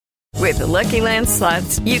With the Lucky Land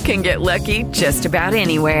Slots, you can get lucky just about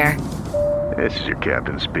anywhere. This is your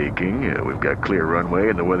captain speaking. We've got clear runway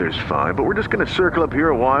and the weather's fine, but we're just going to circle up here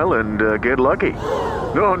a while and get lucky.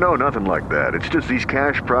 No, nothing like that. It's just these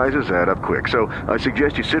cash prizes add up quick. So I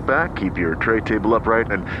suggest you sit back, keep your tray table upright,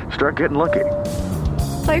 and start getting lucky.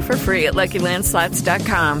 Play for free at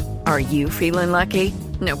LuckyLandSlots.com. Are you feeling lucky?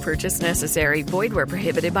 No purchase necessary. Void where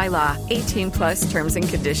prohibited by law. 18 plus terms and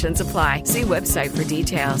conditions apply. See website for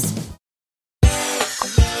details.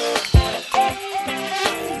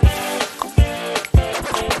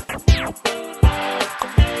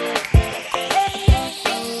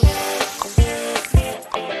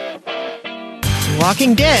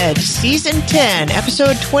 Walking Dead, Season 10,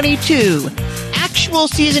 Episode 22. Actual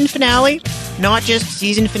season finale, not just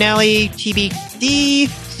season finale TBD,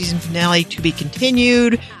 season finale to be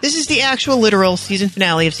continued. This is the actual literal season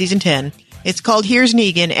finale of Season 10. It's called Here's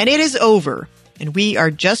Negan, and it is over. And we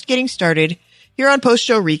are just getting started here on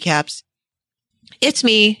Post-Show Recaps. It's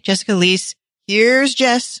me, Jessica Leese. Here's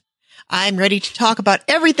Jess. I'm ready to talk about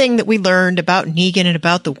everything that we learned about Negan and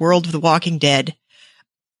about the world of The Walking Dead.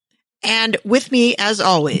 And with me, as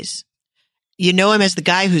always, you know him as the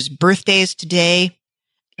guy whose birthday is today.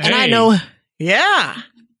 And hey. I know, yeah.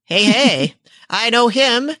 Hey. I know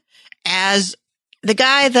him as the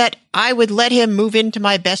guy that I would let him move into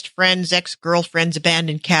my best friend's ex-girlfriend's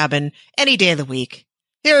abandoned cabin any day of the week.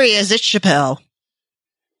 Here he is, it's Chappelle.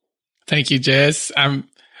 Thank you, Jess.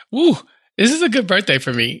 This is a good birthday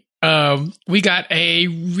for me. We got a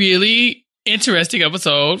really interesting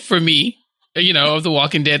episode for me, of The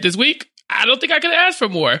Walking Dead this week. I don't think I could ask for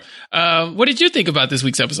more. What did you think about this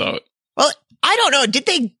week's episode? Well, I don't know.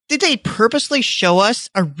 Did they purposely show us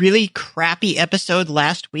a really crappy episode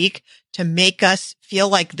last week to make us feel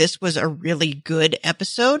like this was a really good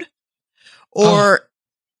episode? Or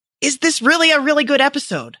is this really a really good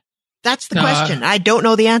episode? That's the question. I don't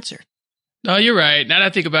know the answer. No, you're right. Now that I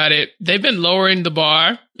think about it, they've been lowering the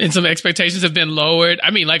bar and some expectations have been lowered. I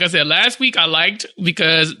mean, like I said, last week I liked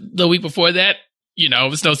because the week before that, it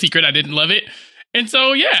was no secret I didn't love it. And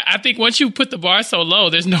so, yeah, I think once you put the bar so low,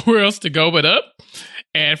 there's nowhere else to go but up.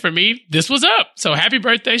 And for me, this was up. So happy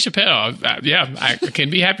birthday, Chappelle. I can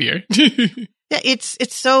be happier. Yeah,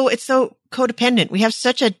 it's so codependent. We have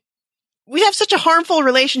such a harmful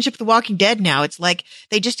relationship with The Walking Dead now. It's like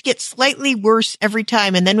they just get slightly worse every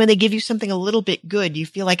time. And then when they give you something a little bit good, you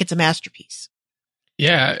feel like it's a masterpiece.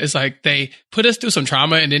 Yeah, it's like they put us through some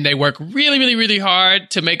trauma and then they work really, really, really hard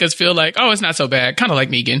to make us feel like, oh, it's not so bad. Kind of like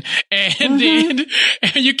Negan. And then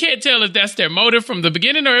you can't tell if that's their motive from the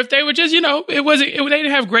beginning or if they were just, they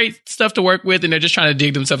didn't have great stuff to work with and they're just trying to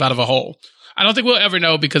dig themselves out of a hole. I don't think we'll ever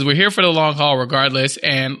know because we're here for the long haul regardless.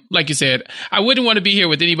 And like you said, I wouldn't want to be here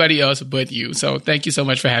with anybody else but you. So thank you so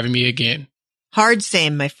much for having me again. Hard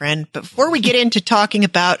same, my friend. But before we get into talking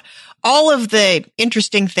about all of the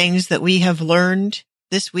interesting things that we have learned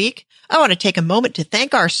this week, I want to take a moment to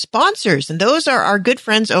thank our sponsors, and those are our good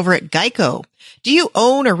friends over at Geico. Do you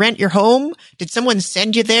own or rent your home? Did someone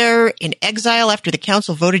send you there in exile after the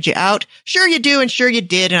council voted you out? Sure you do, and sure you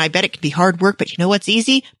did, and I bet it can be hard work, but you know what's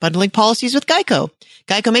easy? Bundling policies with Geico.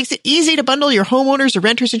 Geico makes it easy to bundle your homeowners or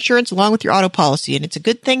renters insurance along with your auto policy, and it's a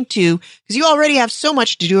good thing too, because you already have so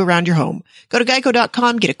much to do around your home. Go to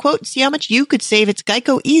geico.com, get a quote, and see how much you could save. It's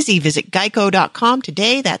Geico easy. Visit geico.com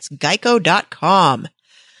today. That's geico.com.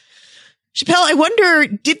 Chappelle, I wonder,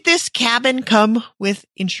 did this cabin come with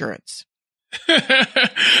insurance? It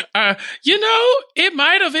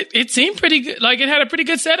might have. It seemed pretty good. Like it had a pretty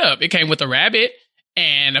good setup. It came with a rabbit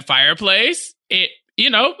and a fireplace. It,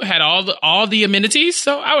 had all the amenities.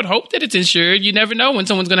 So I would hope that it's insured. You never know when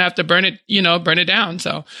someone's going to have to burn it down.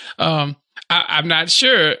 So, I'm not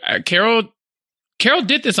sure. Carol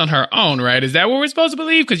did this on her own, right? Is that what we're supposed to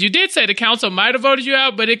believe? Because you did say the council might have voted you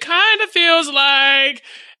out, but it kind of feels like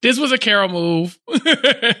this was a Carol move.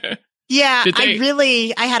 Yeah,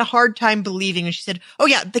 I had a hard time believing when she said, oh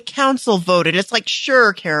yeah, the council voted. It's like,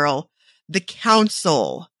 sure, Carol, the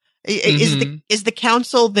council. Is the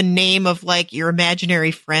council the name of like your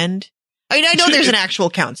imaginary friend? I mean, I know there's an actual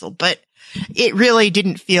council, but it really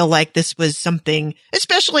didn't feel like this was something,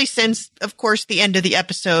 especially since, of course, the end of the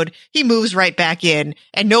episode, he moves right back in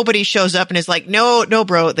and nobody shows up and is like, no,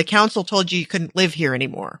 bro, the council told you couldn't live here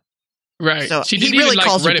anymore. Right. So she didn't even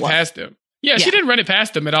run it past him. Yeah, she didn't run it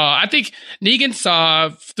past him at all. I think Negan saw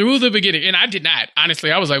through the beginning, and I did not.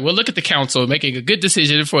 Honestly, I was like, well, look at the council making a good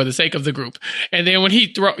decision for the sake of the group. And then when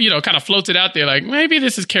he kind of floats it out there, like, maybe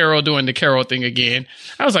this is Carol doing the Carol thing again.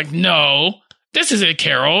 I was like, no, this isn't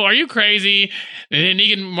Carol. Are you crazy? And then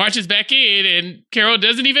Negan marches back in, and Carol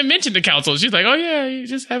doesn't even mention the council. She's like, oh, yeah, you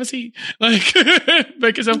just have a seat. Like,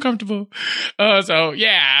 make yourself comfortable. So,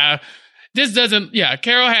 yeah. This doesn't,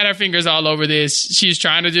 Carol had her fingers all over this. She's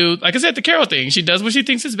trying to do, like I said, the Carol thing. She does what she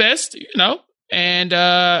thinks is best, and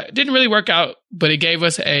it didn't really work out, but it gave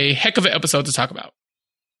us a heck of an episode to talk about.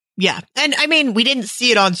 Yeah. And I mean, we didn't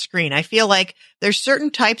see it on screen. I feel like there's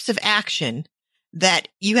certain types of action that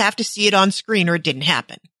you have to see it on screen or it didn't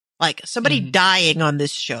happen. Like somebody dying on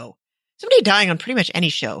this show, somebody dying on pretty much any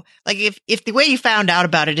show. Like if the way you found out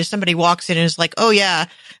about it is somebody walks in and is like, oh yeah,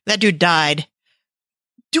 that dude died.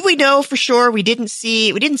 Do we know for sure? We didn't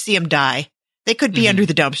see him die. They could be under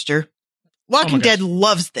the dumpster. Walking Dead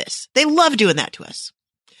loves this. They love doing that to us.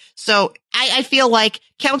 So I feel like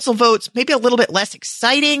council votes, maybe a little bit less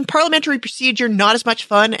exciting. Parliamentary procedure, not as much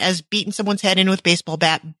fun as beating someone's head in with a baseball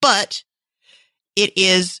bat, but it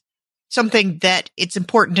is something that it's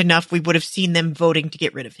important enough we would have seen them voting to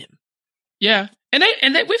get rid of him. Yeah. And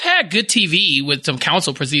we've had good TV with some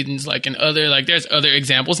council proceedings, like in other, like there's other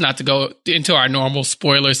examples, not to go into our normal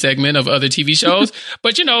spoiler segment of other TV shows,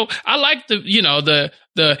 but I like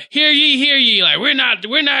the hear ye, like we're not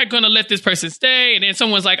going to let this person stay. And then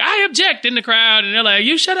someone's like, I object in the crowd. And they're like,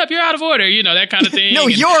 you shut up, you're out of order, that kind of thing. No,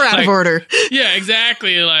 and you're out of order. Yeah,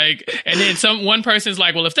 exactly. Like, and then one person's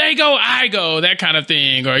like, well, if they go, I go, that kind of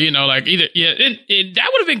thing. Or, like either, that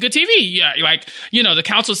would have been good TV. Yeah. Like, the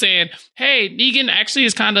council saying, hey, Negan actually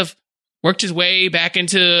has kind of worked his way back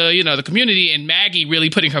into, the community, and Maggie really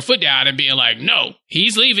putting her foot down and being like, no,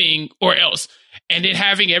 he's leaving or else. And then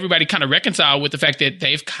having everybody kind of reconcile with the fact that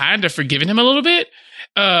they've kind of forgiven him a little bit.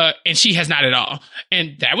 And she has not at all.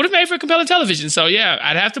 And that would have made for compelling television. So yeah,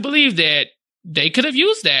 I'd have to believe that they could have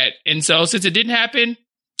used that. And so since it didn't happen,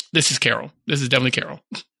 this is Carol. This is definitely Carol.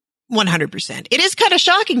 100%. It is kind of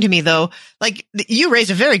shocking to me, though. Like, you raise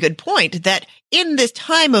a very good point that in this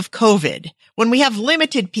time of COVID, when we have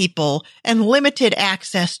limited people and limited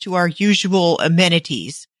access to our usual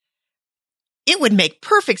amenities, it would make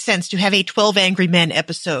perfect sense to have a 12 Angry Men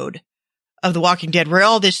episode of The Walking Dead where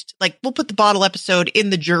all this, like, we'll put the bottle episode in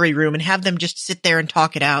the jury room and have them just sit there and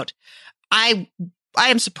talk it out. I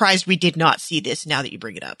am surprised we did not see this now that you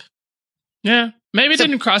bring it up. Yeah. Maybe it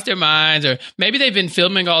didn't cross their minds, or maybe they've been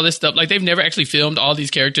filming all this stuff. Like, they've never actually filmed all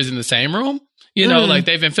these characters in the same room. Like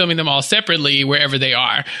they've been filming them all separately wherever they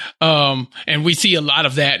are. And we see a lot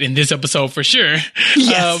of that in this episode for sure.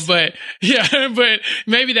 Yes. But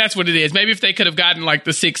maybe that's what it is. Maybe if they could have gotten like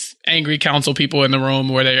the 6 angry council people in the room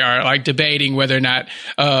where they are like debating whether or not,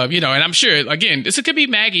 and I'm sure, again, this could be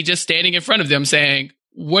Maggie just standing in front of them saying,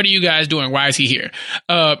 what are you guys doing? Why is he here?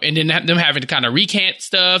 And then them having to kind of recant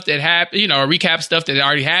stuff that happened, or recap stuff that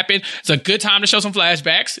already happened. It's a good time to show some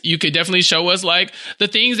flashbacks. You could definitely show us like the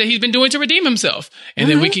things that he's been doing to redeem himself. And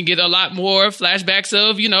then we can get a lot more flashbacks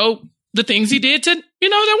of, the things he did to,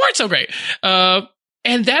 that weren't so great.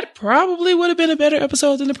 And that probably would have been a better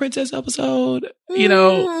episode than the princess episode,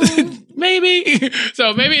 maybe.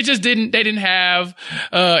 So maybe it just they didn't have,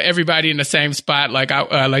 everybody in the same spot like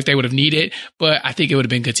they would have needed, but I think it would have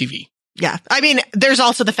been good TV. Yeah. I mean, there's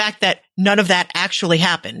also the fact that none of that actually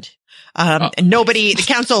happened. And the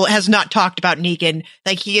council has not talked about Negan.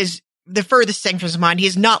 Like, he is the furthest thing from his mind. He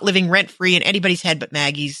is not living rent free in anybody's head but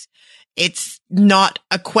Maggie's. It's not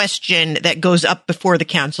a question that goes up before the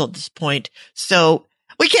council at this point. So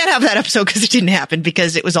we can't have that episode because it didn't happen,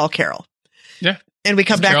 because it was all Carol. Yeah. And we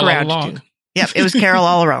come back around to, yep, it was Carol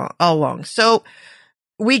all along. So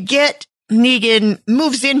we get Negan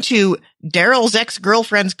moves into Daryl's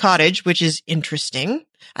ex-girlfriend's cottage, which is interesting.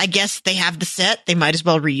 I guess they have the set. They might as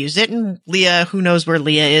well reuse it. And Leah, who knows where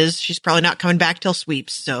Leah is? She's probably not coming back till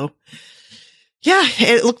sweeps. So yeah,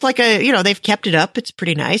 it looked like they've kept it up. It's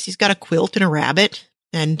pretty nice. He's got a quilt and a rabbit,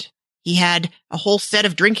 and he had a whole set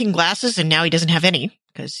of drinking glasses, and now he doesn't have any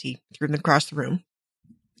because he threw them across the room.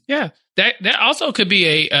 Yeah, that also could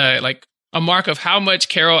be a mark of how much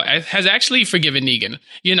Carol has actually forgiven Negan.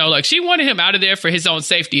 Like, she wanted him out of there for his own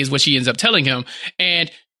safety is what she ends up telling him.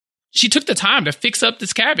 And she took the time to fix up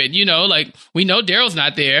this cabin. Like, we know Daryl's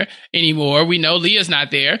not there anymore. We know Leah's not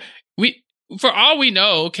there. For all we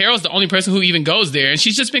know, Carol's the only person who even goes there. And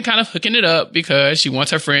she's just been kind of hooking it up because she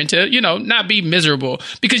wants her friend to, not be miserable.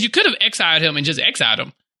 Because you could have exiled him and just exiled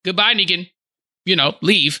him. Goodbye, Negan.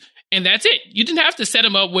 Leave. And that's it. You didn't have to set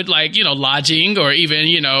him up with lodging or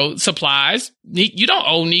even, supplies. You don't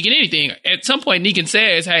owe Negan anything. At some point, Negan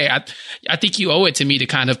says, hey, I think you owe it to me to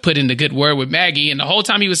kind of put in the good word with Maggie. And the whole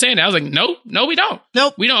time he was saying that, I was like, no, we don't.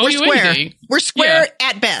 Nope. We don't owe you anything. We're square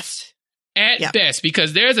at best. at best,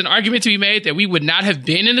 because there's an argument to be made that we would not have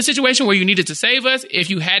been in a situation where you needed to save us if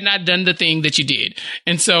you had not done the thing that you did.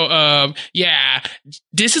 And so,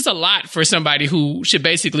 this is a lot for somebody who should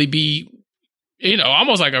basically be,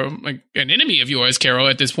 almost like an enemy of yours, Carol,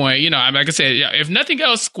 at this point. Like I said, if nothing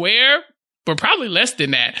else, square, but probably less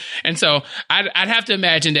than that. And so I'd have to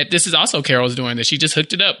imagine that this is also Carol's doing this. She just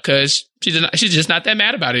hooked it up because she's just not that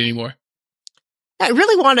mad about it anymore. I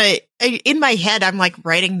really want to, in my head, I'm like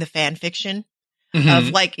writing the fan fiction of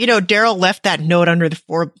like, Daryl left that note under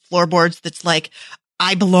the floorboards that's like,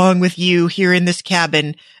 I belong with you here in this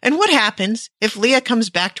cabin. And what happens if Leah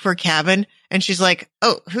comes back to her cabin and she's like,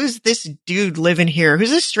 oh, who's this dude living here?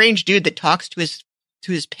 Who's this strange dude that talks to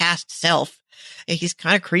his past self? And he's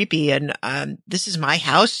kind of creepy. And this is my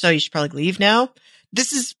house, so you should probably leave now.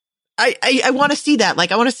 This is, I want to see that.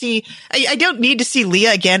 Like, I want to see, I don't need to see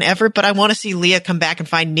Leah again ever, but I want to see Leah come back and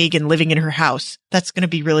find Negan living in her house. That's going to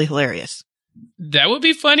be really hilarious. That would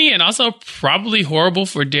be funny and also probably horrible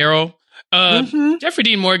for Daryl. Jeffrey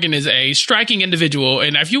Dean Morgan is a striking individual.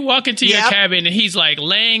 And if you walk into your cabin and he's like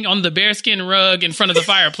laying on the bearskin rug in front of the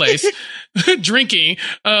fireplace, drinking,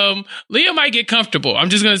 Leah might get comfortable. I'm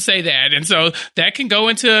just going to say that. And so that can go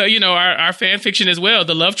into, our fan fiction as well.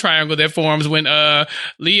 The love triangle that forms when,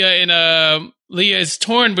 Leah is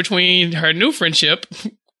torn between her new friendship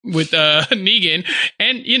with, Negan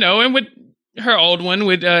and, and with her old one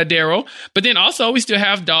with, Daryl. But then also we still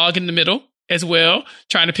have Dog in the middle as well,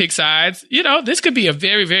 trying to pick sides. This could be a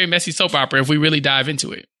very, very messy soap opera if we really dive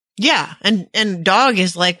into it. Yeah. And Dog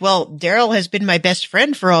is like, well, Daryl has been my best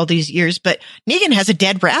friend for all these years, but Negan has a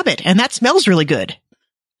dead rabbit and that smells really good.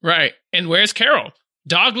 Right. And where's Carol?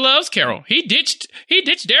 Dog loves Carol. He ditched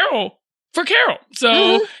Daryl for Carol.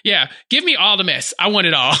 So give me all the mess. I want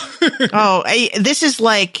it all. This is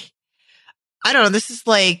like, I don't know. This is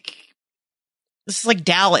like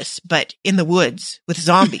Dallas, but in the woods with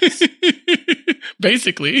zombies.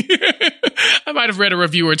 Basically. I might have read a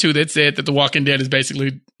review or two that said that The Walking Dead is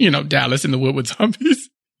basically, Dallas in the wood with zombies.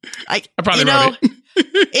 I probably wrote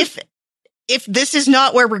it. if this is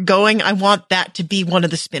not where we're going, I want that to be one of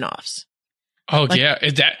the spinoffs. Oh, yeah.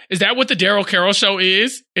 Is that what the Daryl Carol show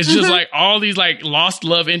is? It's just like all these like lost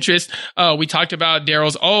love interests. We talked about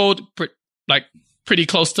Daryl's old, pretty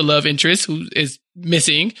close to love interest who is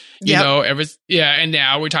missing, and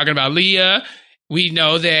now we're talking about Leah. We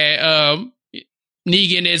know that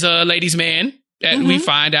Negan is a ladies' man that we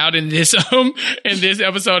find out in this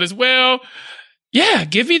episode as well. Yeah,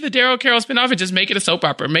 give me the Daryl Carol spinoff and just make it a soap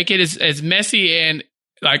opera. Make it as messy and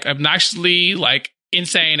like obnoxiously like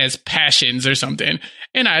insane as Passions or something.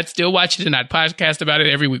 And I'd still watch it and I'd podcast about it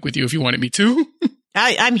every week with you if you wanted me to.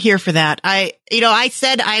 I'm here for that. I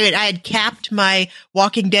said I had capped my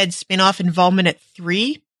Walking Dead spinoff involvement at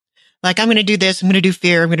 3. Like, I'm going to do this. I'm going to do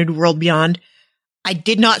Fear. I'm going to do World Beyond. I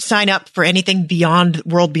did not sign up for anything beyond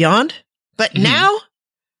World Beyond, but now,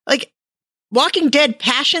 like, Walking Dead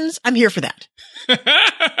Passions, I'm here for that.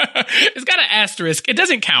 It's got an asterisk. It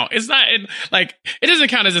doesn't count. It's not it doesn't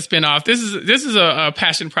count as a spinoff. This is a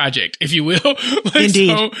passion project, if you will. Indeed.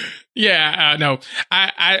 So, no,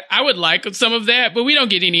 I would like some of that, but we don't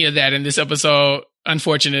get any of that in this episode.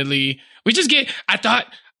 Unfortunately, we just get, I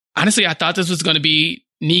thought this was going to be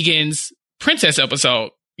Negan's princess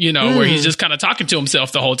episode, where he's just kind of talking to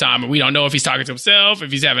himself the whole time. And we don't know if he's talking to himself,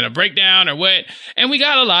 if he's having a breakdown or what. And we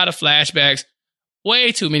got a lot of flashbacks.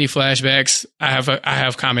 Way too many flashbacks. I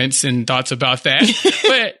have comments and thoughts about that.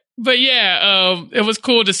 but it was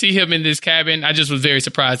cool to see him in this cabin. I just was very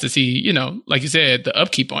surprised to see, like you said, the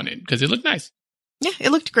upkeep on it because it looked nice. Yeah,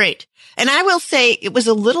 it looked great. And I will say it was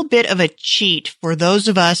a little bit of a cheat for those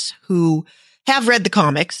of us who have read the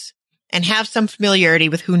comics and have some familiarity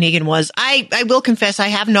with who Negan was. I will confess I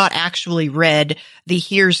have not actually read the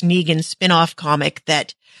Here's Negan spin-off comic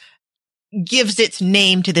that gives its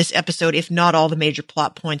name to this episode, if not all the major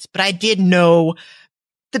plot points, but I did know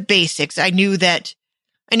the basics. I knew that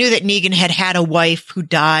Negan had a wife who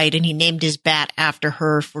died and he named his bat after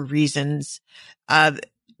her for reasons.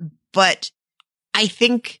 But I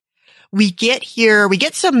think we get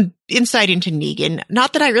some insight into Negan.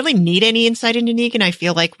 Not that I really need any insight into Negan. I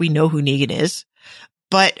feel like we know who Negan is,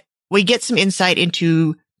 but we get some insight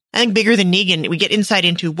into, I think bigger than Negan, we get insight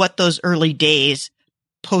into what those early days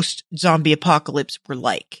post-zombie apocalypse were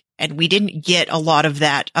like. And we didn't get a lot of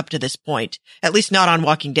that up to this point, at least not on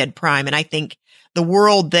Walking Dead Prime. And I think the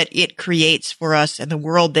world that it creates for us and the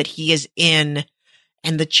world that he is in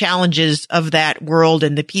and the challenges of that world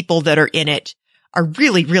and the people that are in it are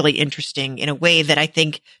really, really interesting in a way that I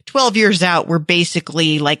think 12 years out, we're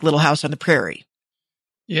basically like Little House on the Prairie.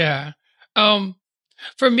 Yeah.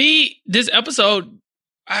 For me, this episode,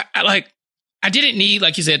 I like, I didn't need,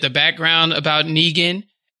 like you said, the background about Negan.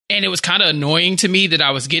 And it was kind of annoying to me that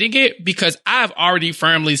I was getting it because I've already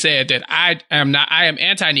firmly said that I am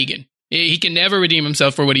anti-Negan. He can never redeem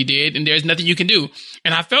himself for what he did, and there's nothing you can do.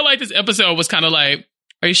 And I felt like this episode was kind of like,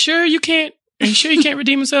 are you sure you can't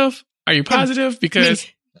redeem himself? Are you positive? Because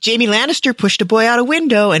Jamie Lannister pushed a boy out a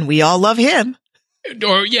window, and we all love him.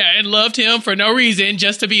 And loved him for no reason,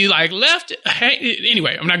 just to be like left.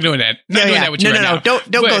 Anyway, I'm not doing that. Not doing that with you right now.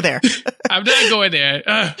 Don't go there. I'm not going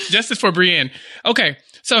there. Justice for Brienne. Okay,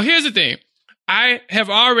 so here's the thing. I have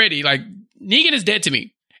already, like, Negan is dead to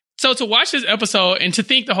me. So to watch this episode and to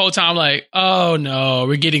think the whole time, like, oh no,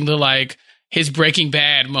 we're getting the, like, his Breaking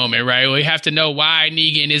Bad moment, right? We have to know why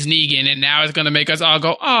Negan is Negan, and now it's going to make us all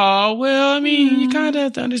go, oh, well, I mean, you kind of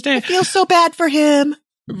have to understand. I feel so bad for him.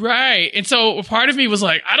 Right. And so part of me was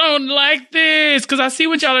like, I don't like this because I see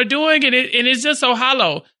what y'all are doing and it's just so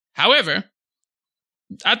hollow. However,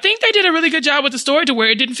 I think they did a really good job with the story to where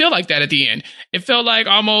it didn't feel like that at the end. It felt like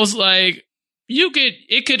almost like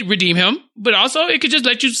it could redeem him, but also it could just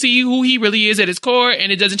let you see who he really is at his core, and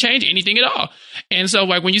it doesn't change anything at all. And so,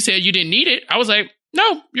 like, when you said you didn't need it, I was like,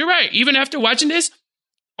 no, you're right. Even after watching this,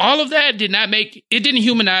 all of that didn't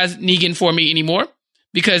humanize Negan for me anymore,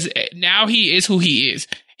 because now he is who he is.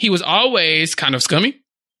 He was always kind of scummy,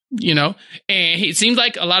 you know, and it seemed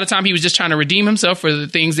like a lot of time he was just trying to redeem himself for the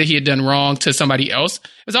things that he had done wrong to somebody else.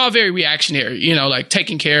 It was all very reactionary, you know, like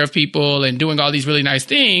taking care of people and doing all these really nice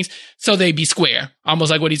things so they'd be square. Almost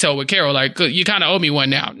like what he told with Carol, like, you kind of owe me one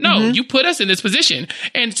now. No, you put us in this position.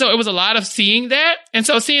 And so it was a lot of seeing that. And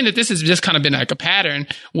so seeing that this has just kind of been like a pattern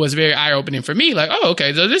was very eye-opening for me. Like, oh,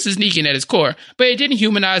 okay, so this is Negan at his core. But it didn't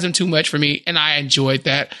humanize him too much for me, and I enjoyed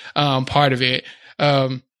that part of it.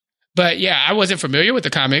 But yeah, I wasn't familiar with the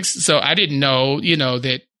comics, so I didn't know, you know,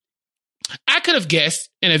 that I could have guessed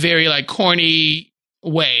in a very, like, corny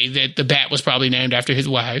way that the bat was probably named after his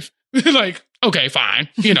wife. Like, okay, fine.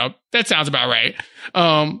 You know, that sounds about right.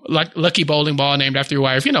 Like Lucky Bowling Ball named after your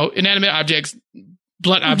wife, you know, inanimate objects,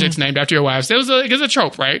 blunt objects named after your wife. So it was a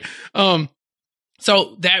trope, right?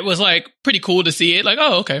 So that was, like, pretty cool to see it. Like,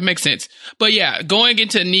 oh, okay, makes sense. But yeah, going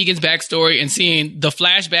into Negan's backstory and seeing the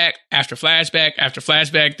flashback after flashback after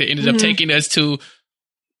flashback that ended up taking us to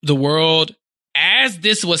the world as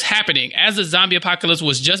this was happening, as the zombie apocalypse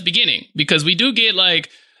was just beginning. Because we do get,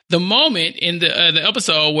 like, the moment in the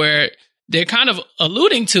episode where they're kind of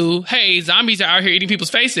alluding to, hey, zombies are out here eating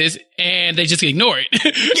people's faces, and they just ignore it.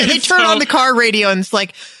 Yeah, they turn on the car radio and it's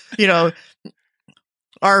like, you know,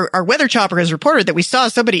 Our weather chopper has reported that we saw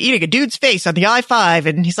somebody eating a dude's face on the I-5,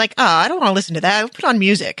 and he's like, I don't want to listen to that. I'll put on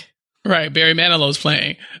music. Right. Barry Manilow's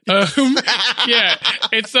playing. Yeah.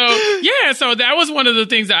 And so that was one of the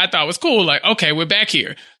things that I thought was cool. Like, okay, we're back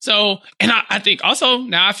here. So, and I think also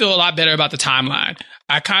now I feel a lot better about the timeline.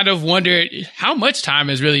 I kind of wondered how much time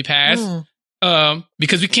has really passed,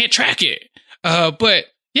 because we can't track it. But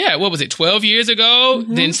yeah, what was it, 12 years ago?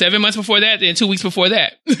 Then 7 months before that, then 2 weeks before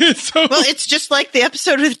that. Well, it's just like the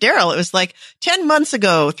episode with Daryl. It was like 10 months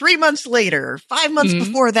ago, 3 months later, 5 months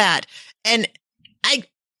before that. And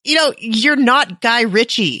you're not Guy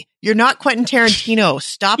Ritchie. You're not Quentin Tarantino.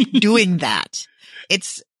 Stop doing that.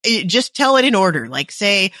 Just tell it in order. Like,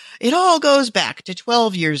 say, it all goes back to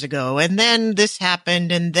 12 years ago, and then this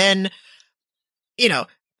happened, and then,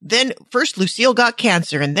 then first Lucille got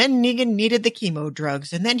cancer, and then Negan needed the chemo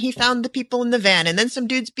drugs, and then he found the people in the van, and then some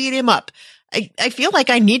dudes beat him up. I feel like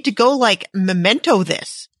I need to go, like, Memento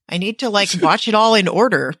this. I need to, like, watch it all in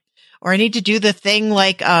order. Or I need to do the thing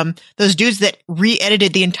like those dudes that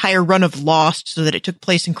re-edited the entire run of Lost so that it took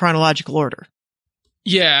place in chronological order.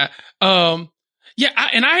 Yeah. And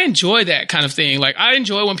I enjoy that kind of thing. Like, I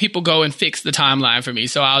enjoy when people go and fix the timeline for me.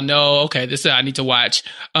 So I'll know, okay, this is I need to watch.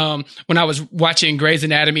 When I was watching Grey's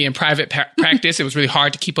Anatomy and Private Practice, it was really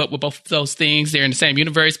hard to keep up with both of those things. They're in the same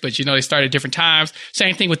universe, but, they start at different times.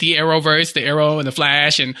 Same thing with the Arrowverse, the Arrow and the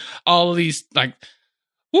Flash, and all of these, like,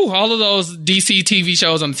 all of those DC TV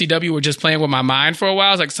shows on the CW were just playing with my mind for a while.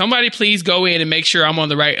 I was like, somebody please go in and make sure I'm on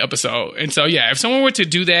the right episode. And so, yeah, if someone were to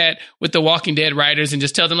do that with the Walking Dead writers and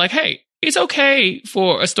just tell them, like, hey, it's okay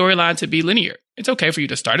for a storyline to be linear. It's okay for you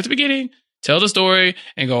to start at the beginning, tell the story,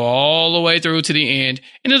 and go all the way through to the end,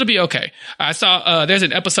 and it'll be okay. I saw there's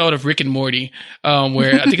an episode of Rick and Morty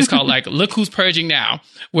where I think it's called, like, Look Who's Purging Now,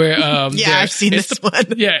 where I've seen this one.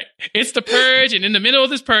 Yeah, it's the purge, and in the middle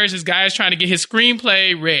of this purge, this guy is trying to get his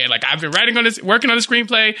screenplay read. Like, I've been working on the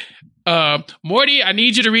screenplay. Morty, I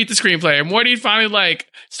need you to read the screenplay. And Morty finally, like,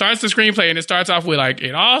 starts the screenplay, and it starts off with, like,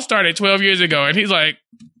 it all started 12 years ago, and he's like,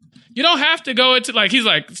 You don't have to go into like, he's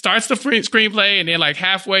like, starts the screenplay and then like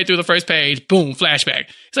halfway through the first page, boom, flashback.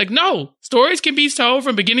 It's like, no, stories can be told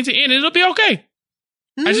from beginning to end and it'll be okay.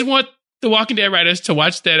 Mm-hmm. I just want the Walking Dead writers to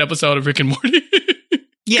watch that episode of Rick and Morty.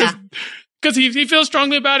 Yeah. Because he feels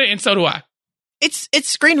strongly about it and so do I. It's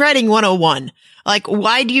screenwriting 101. Like,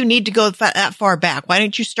 why do you need to go that far back? Why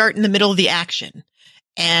don't you start in the middle of the action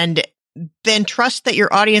and then trust that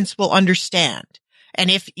your audience will understand? And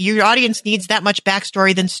if your audience needs that much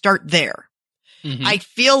backstory, then start there. Mm-hmm. I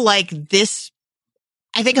feel like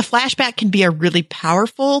I think a flashback can be a really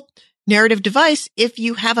powerful narrative device if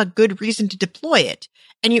you have a good reason to deploy it.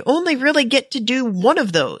 And you only really get to do one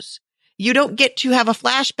of those. You don't get to have a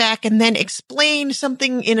flashback and then explain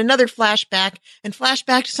something in another flashback and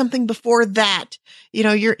flashback to something before that. You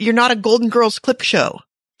know, you're not a Golden Girls clip show.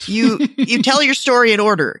 You tell your story in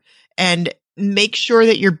order and make sure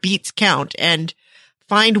that your beats count and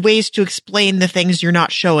find ways to explain the things you're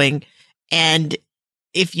not showing. And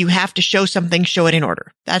if you have to show something, show it in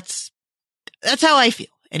order. That's how I feel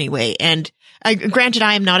anyway. And granted,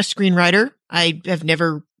 I am not a screenwriter. I have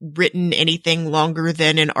never written anything longer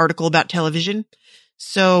than an article about television.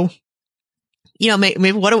 So, you know,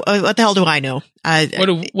 maybe what the hell do I know?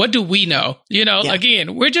 What do we know? You know,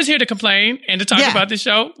 Again, we're just here to complain and to talk about this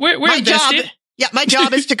show. We're invested. My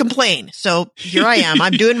job is to complain. So here I am.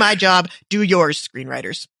 I'm doing my job. Do yours,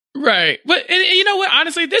 screenwriters. Right. But and you know what?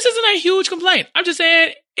 Honestly, this isn't a huge complaint. I'm just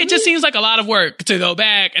saying it just seems like a lot of work to go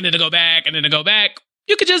back and then to go back and then to go back.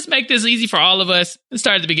 You could just make this easy for all of us and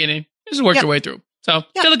start at the beginning. Just work your way through. So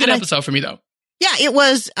still a good episode for me though. Yeah, it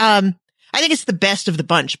was, I think it's the best of the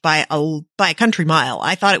bunch by a country mile.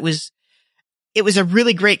 I thought it was a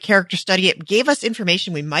really great character study. It gave us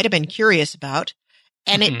information we might have been curious about.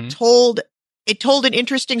 And it told an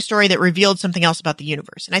interesting story that revealed something else about the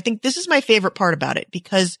universe. And I think this is my favorite part about it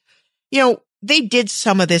because, you know, they did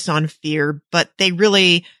some of this on Fear, but they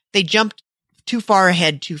jumped too far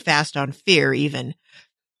ahead too fast on Fear even.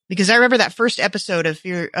 Because I remember that first episode of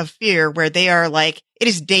Fear where they are like, it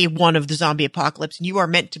is day one of the zombie apocalypse and you are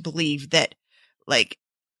meant to believe that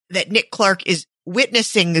Nick Clark is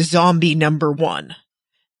witnessing zombie number one.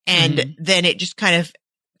 And then it just kind of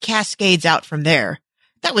cascades out from there.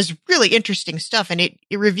 That was really interesting stuff. And it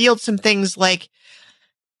revealed some things like,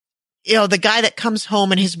 you know, the guy that comes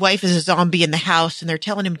home and his wife is a zombie in the house and they're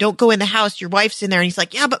telling him, don't go in the house. Your wife's in there. And he's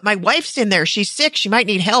like, yeah, but my wife's in there. She's sick. She might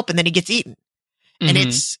need help. And then he gets eaten. And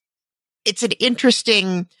it's an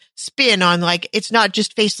interesting spin on like, it's not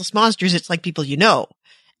just faceless monsters. It's like people you know.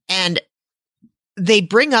 And they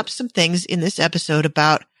bring up some things in this episode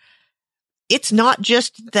about it's not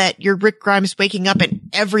just that you're Rick Grimes waking up and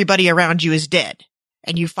everybody around you is dead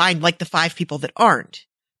and you find like the 5 people that aren't.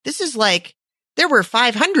 This is like there were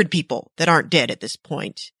 500 people that aren't dead at this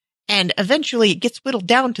point. And eventually it gets whittled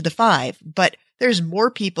down to the 5, but there's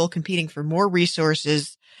more people competing for more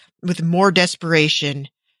resources with more desperation.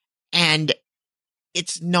 And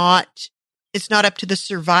it's not up to the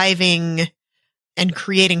surviving and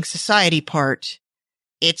creating society part.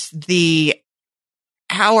 It's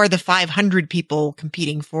how are the 500 people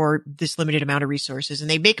competing for this limited amount of resources? And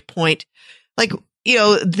they make a point, like, you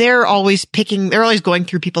know, they're always going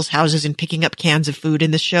through people's houses and picking up cans of food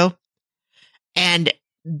in this show. And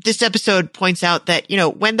this episode points out that, you know,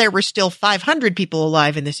 when there were still 500 people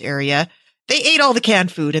alive in this area, they ate all the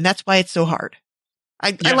canned food and that's why it's so hard.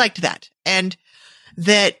 I liked that. And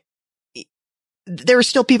that there are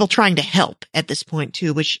still people trying to help at this point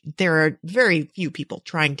too, which there are very few people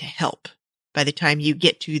trying to help by the time you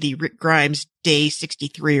get to the Rick Grimes day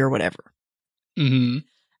 63 or whatever. Mm-hmm.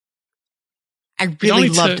 I really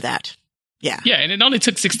loved that. Yeah. Yeah. And it only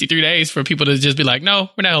took 63 days for people to just be like, no,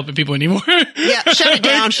 we're not helping people anymore. Yeah. Shut it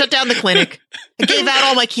down. Shut down the clinic. I gave out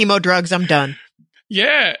all my chemo drugs. I'm done.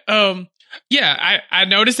 Yeah. Yeah, I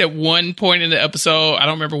noticed at one point in the episode, I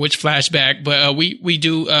don't remember which flashback, but we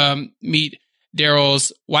do meet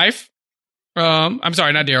Daryl's wife. I'm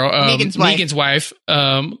sorry, not Daryl. Negan's wife,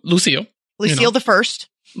 Lucille. Lucille the first.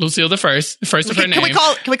 Lucille the first of her name.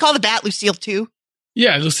 Can we call the bat Lucille 2?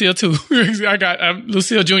 Yeah, Lucille 2. I got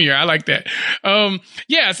Lucille Jr. I like that.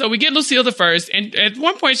 Yeah, so we get Lucille the first, and at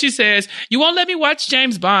one point she says, "You won't let me watch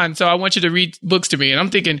James Bond, so I want you to read books to me." And I'm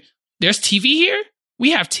thinking, there's TV here?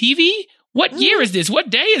 We have TV? What year is this? What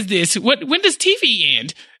day is this? When does TV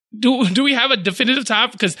end? Do we have a definitive time?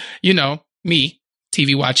 Because, you know, me,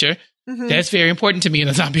 TV watcher, that's very important to me in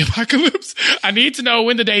a zombie apocalypse. I need to know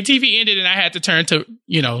when the day TV ended and I had to turn to,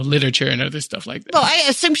 you know, literature and other stuff like that. Well, I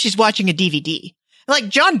assume she's watching a DVD. Like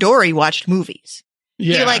John Dory watched movies.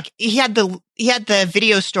 Yeah. He had the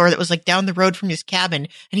video store that was like down the road from his cabin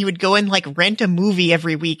and he would go and like rent a movie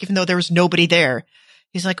every week, even though there was nobody there.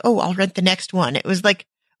 He's like, oh, I'll rent the next one. It was like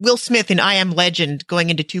Will Smith in I Am Legend going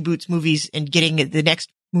into Two Boots movies and getting the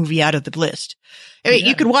next movie out of the list. I mean,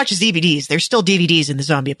 you could watch his DVDs. There's still DVDs in the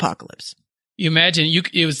zombie apocalypse. You imagine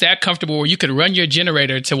it was that comfortable where you could run your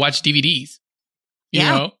generator to watch DVDs. You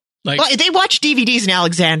know? Like, well, they watched DVDs in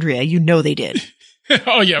Alexandria. You know they did.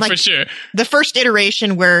 Oh, yeah, like, for sure. The first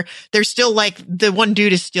iteration where there's still like the one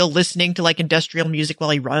dude is still listening to like industrial music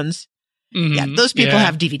while he runs. Mm-hmm. Yeah, those people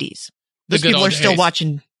have DVDs. Those people are still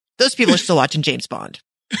watching. Those people are still watching James Bond.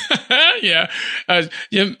 Yeah.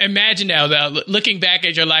 You imagine now, looking back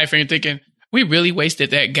at your life and you're thinking, we really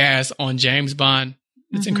wasted that gas on James Bond.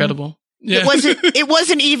 It's incredible. Yeah. It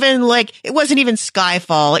wasn't even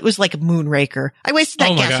Skyfall. It was like Moonraker. I wasted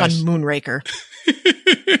that gas on Moonraker.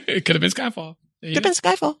 It could have been Skyfall. Could have been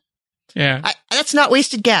Skyfall. Yeah. That's not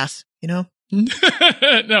wasted gas, you know?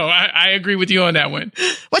 No, I agree with you on that one.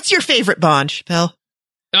 What's your favorite Bond, Chappelle?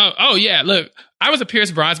 Oh yeah. Look, I was a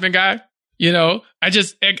Pierce Brosnan guy. You know, I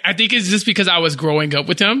think it's just because I was growing up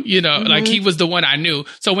with him, you know, like he was the one I knew.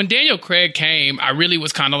 So when Daniel Craig came, I really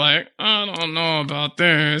was kind of like, I don't know about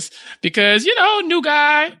this because, you know, new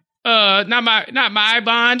guy, not my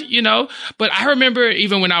Bond, you know, but I remember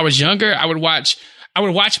even when I was younger, I would watch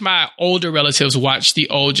my older relatives watch the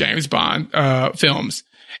old James Bond, films.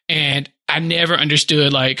 And I never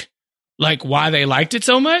understood like why they liked it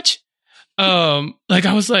so much. Like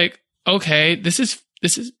I was like, okay, this is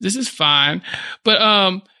fine.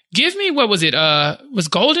 But give me, what was it? Was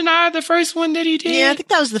GoldenEye the first one that he did? Yeah, I think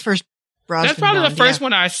that was the first Brosnan That's probably Bond, the first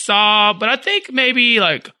one I saw, but I think maybe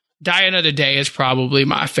like Die Another Day is probably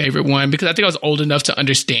my favorite one because I think I was old enough to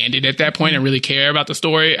understand it at that point and really care about the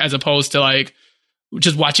story as opposed to like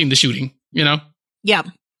just watching the shooting, you know? Yeah.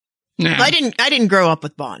 Nah. I didn't grow up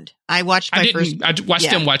with Bond. I watched I watched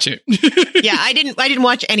them watch it. Yeah, I didn't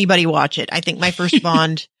watch anybody watch it. I think my first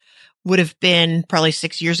Bond would have been probably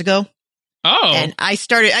 6 years ago. Oh. And I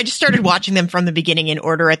just started watching them from the beginning in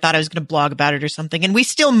order. I thought I was going to blog about it or something. And we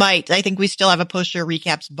still might. I think we still have a post-show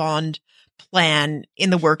recaps Bond plan in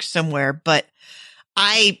the works somewhere. But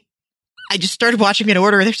I just started watching in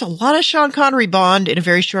order. There's a lot of Sean Connery Bond in a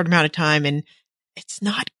very short amount of time. And it's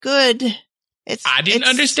not good. I didn't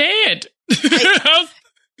understand.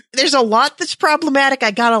 There's a lot that's problematic. I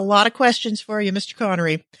got a lot of questions for you, Mr.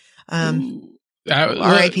 Connery.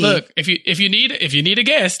 Look, if you need a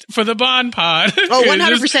guest for the Bond pod,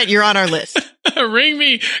 100%, you're on our list. Ring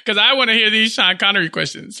me because I want to hear these Sean Connery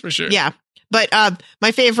questions for sure. Yeah, but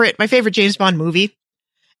my favorite James Bond movie,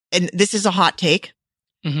 and this is a hot take,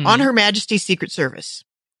 On Her Majesty's Secret Service.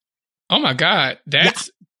 Oh my God,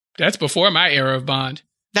 that's before my era of Bond.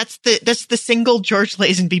 That's the single George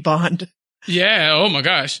Lazenby Bond. Yeah. Oh my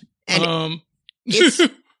gosh. And it's.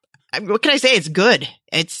 What can I say? It's good.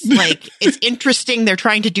 It's like, it's interesting. They're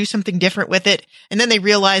trying to do something different with it. And then they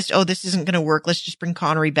realized, oh, this isn't going to work. Let's just bring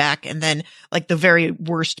Connery back. And then like the very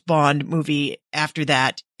worst Bond movie after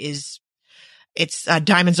that it's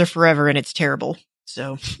Diamonds Are Forever and it's terrible.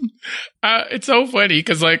 So it's so funny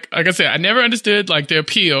because like I said, I never understood like the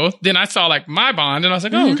appeal. Then I saw like my Bond and I was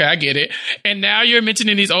like, oh, okay, I get it. And now you're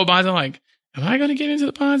mentioning these old Bonds. I'm like, am I going to get into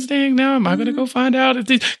the Bonds thing now? Am I going to go find out if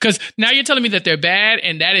these? Because now you're telling me that they're bad,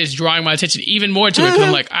 and that is drawing my attention even more to it. Because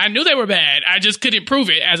I'm like, I knew they were bad. I just couldn't prove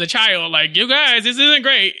it as a child. Like, you guys, this isn't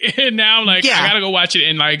great. And now I'm like, I got to go watch it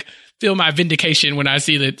and like feel my vindication when I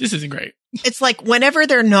see that this isn't great. It's like whenever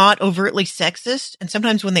they're not overtly sexist, and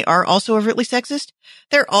sometimes when they are also overtly sexist,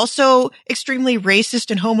 they're also extremely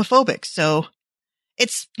racist and homophobic. So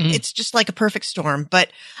it's just like a perfect storm.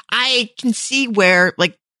 But I can see where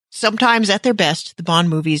like, sometimes at their best, the Bond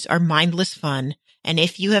movies are mindless fun. And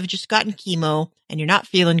if you have just gotten chemo and you're not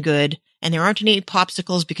feeling good and there aren't any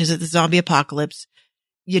popsicles because of the zombie apocalypse,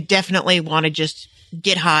 you definitely want to just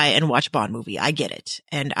get high and watch a Bond movie. I get it.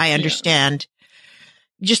 And I understand.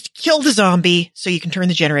 Just kill the zombie so you can turn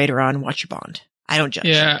the generator on and watch your Bond. I don't judge.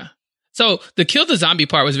 Yeah. So the kill the zombie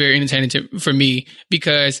part was very entertaining for me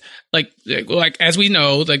because like as we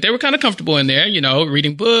know, like they were kind of comfortable in there, you know,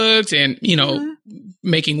 reading books and, you know,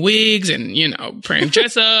 making wigs and, you know, praying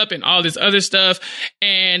dress up and all this other stuff.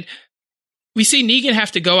 And we see Negan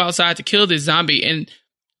have to go outside to kill this zombie. And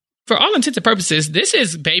for all intents and purposes, this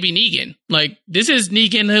is baby Negan. Like, this is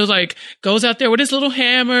Negan who, like, goes out there with his little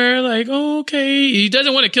hammer, like, oh, okay. He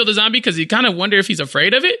doesn't want to kill the zombie because he kind of wonder if he's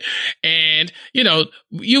afraid of it. And, you know,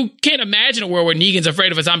 you can't imagine a world where Negan's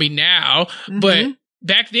afraid of a zombie now. But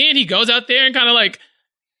back then, he goes out there and kind of, like,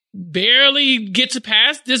 barely gets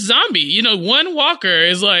past this zombie. You know, one walker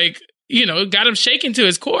is, like, you know, got him shaken to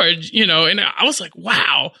his core, you know. And I was like,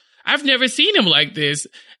 wow, I've never seen him like this.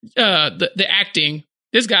 The acting.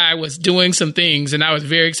 This guy was doing some things, and I was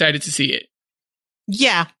very excited to see it.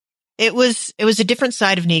 Yeah. It was a different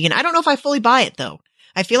side of Negan. I don't know if I fully buy it though.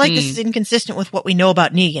 I feel like this is inconsistent with what we know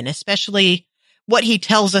about Negan, especially what he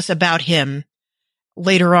tells us about him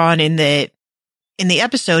later on in the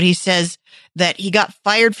episode. He says that he got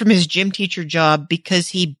fired from his gym teacher job because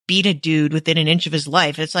he beat a dude within an inch of his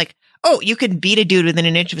life. And it's like, oh, you can beat a dude within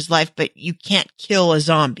an inch of his life, but you can't kill a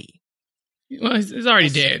zombie. Well, he's already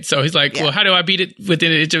dead. So he's like, well, how do I beat it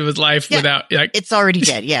within an inch of his life without like it's already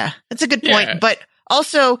dead. Yeah. That's a good point. Yeah. But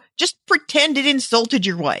also just pretend it insulted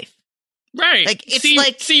your wife. Right. Like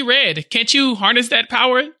it's see red. Can't you harness that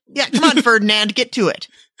power? Yeah, come on, Ferdinand, get to it.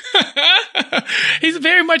 He's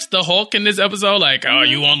very much the Hulk in this episode. Like, oh,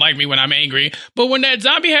 you won't like me when I'm angry. But when that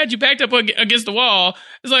zombie had you backed up against the wall,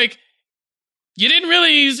 it's like you didn't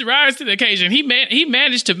really rise to the occasion. He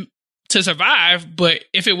managed to survive, but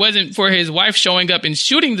if it wasn't for his wife showing up and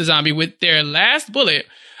shooting the zombie with their last bullet,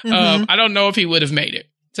 I don't know if he would have made it.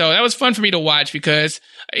 So that was fun for me to watch because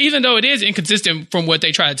even though it is inconsistent from what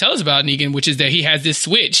they try to tell us about Negan, which is that he has this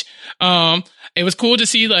switch, it was cool to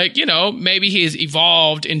see, like, you know, maybe he has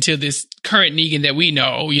evolved into this current Negan that we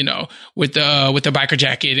know, you know, with the biker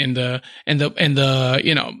jacket and the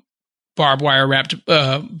you know, barbed wire wrapped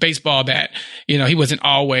baseball bat. You know, he wasn't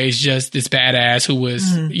always just this badass who was,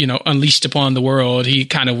 you know, unleashed upon the world. He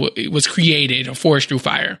kind of was created or forged through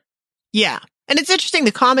fire. Yeah. And it's interesting.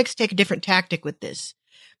 The comics take a different tactic with this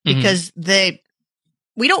because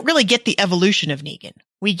we don't really get the evolution of Negan.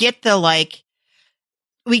 We get the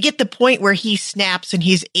point where he snaps and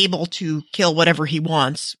he's able to kill whatever he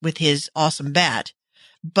wants with his awesome bat.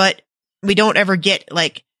 But we don't ever get,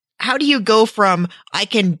 like, how do you go from I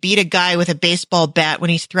can beat a guy with a baseball bat when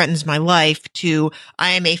he threatens my life to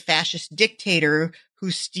I am a fascist dictator who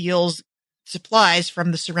steals supplies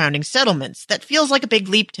from the surrounding settlements? That feels like a big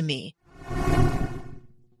leap to me.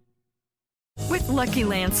 With Lucky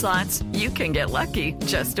Land Slots, you can get lucky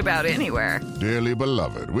just about anywhere. Dearly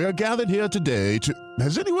beloved, we are gathered here today to...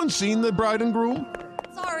 Has anyone seen the bride and groom?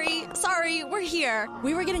 Sorry, we're here.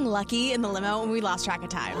 We were getting lucky in the limo and we lost track of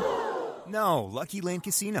time. No, Lucky Land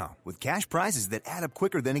Casino, with cash prizes that add up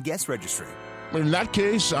quicker than a guest registry. In that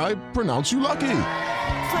case, I pronounce you lucky.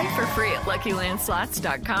 Play for free at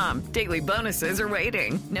LuckyLandSlots.com. Daily bonuses are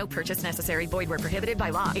waiting. No purchase necessary. Void where prohibited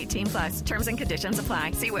by law. 18+. Terms and conditions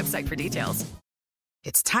apply. See website for details.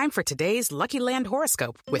 It's time for today's Lucky Land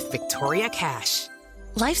horoscope with Victoria Cash.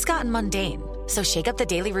 Life's gotten mundane, so shake up the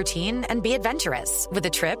daily routine and be adventurous with a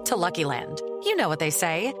trip to Lucky Land. You know what they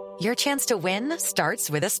say. Your chance to win starts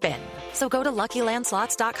with a spin. So go to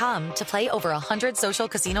LuckyLandSlots.com to play over 100 social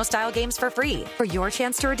casino-style games for free for your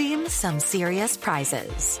chance to redeem some serious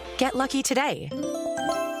prizes. Get lucky today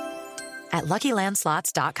at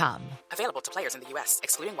LuckyLandSlots.com. Available to players in the U.S.,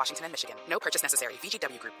 excluding Washington and Michigan. No purchase necessary.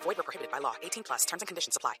 VGW Group. Void where prohibited by law. 18+. Terms and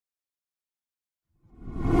conditions apply.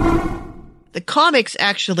 The comics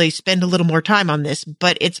actually spend a little more time on this,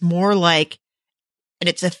 but it's more like, and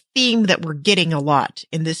it's a theme that we're getting a lot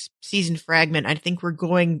in this season fragment. I think we're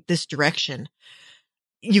going this direction.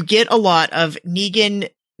 You get a lot of Negan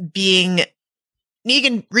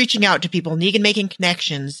reaching out to people, Negan making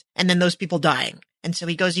connections, and then those people dying. And so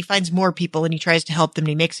he finds more people and he tries to help them and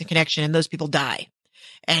he makes a connection and those people die.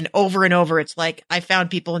 And over, it's like, I found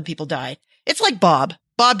people and people died. It's like Bob.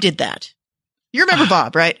 Bob did that. You remember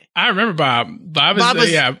Bob, right? I remember Bob. Bob was,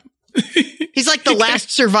 yeah. He's like the last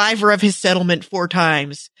survivor of his settlement 4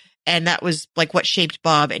 times. And that was like what shaped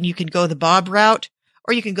Bob. And you can go the Bob route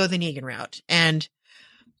or you can go the Negan route. And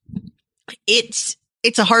it's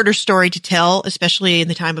a harder story to tell, especially in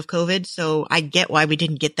the time of COVID. So I get why we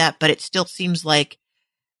didn't get that, but it still seems like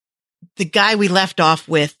the guy we left off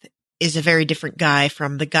with is a very different guy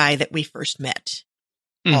from the guy that we first met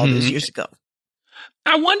all those years ago.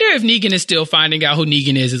 I wonder if Negan is still finding out who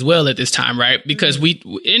Negan is as well at this time, right? Because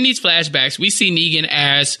in these flashbacks, we see Negan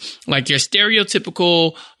as like your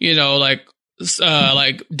stereotypical, you know, like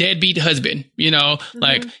deadbeat husband, you know,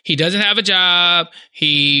 like he doesn't have a job.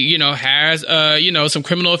 He, you know, has, you know, some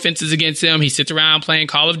criminal offenses against him. He sits around playing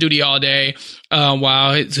Call of Duty all day,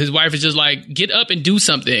 while his wife is just like, get up and do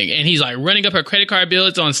something. And he's like running up her credit card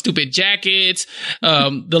bills on stupid jackets,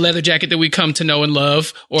 the leather jacket that we come to know and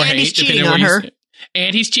love or hate. He's cheating on her.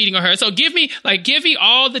 And he's cheating on her. So give me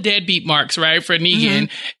all the deadbeat marks, right, for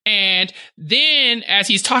Negan. And then as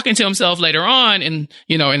he's talking to himself later on and,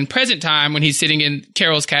 you know, in present time when he's sitting in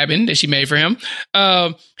Carol's cabin that she made for him,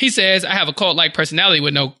 he says, I have a cult-like personality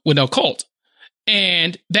with no cult.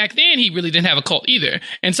 And back then he really didn't have a cult either.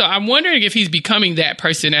 And so I'm wondering if he's becoming that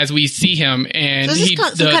person as we see him. And so is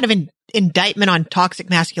this some kind of indictment on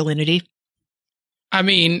toxic masculinity? I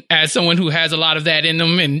mean, as someone who has a lot of that in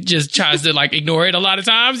them and just tries to like ignore it a lot of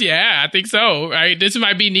times, yeah, I think so. Right? This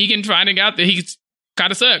might be Negan finding out that he's kind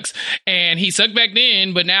of sucks, and he sucked back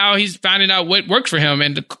then, but now he's finding out what works for him,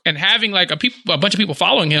 and having like a bunch of people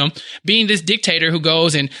following him, being this dictator who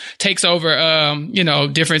goes and takes over,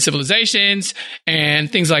 different civilizations and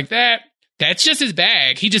things like that. That's just his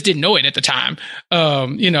bag. He just didn't know it at the time.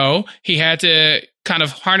 He had to kind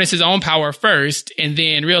of harness his own power first and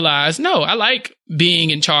then realize, no, I like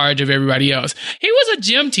being in charge of everybody else. He was a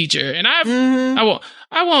gym teacher, and I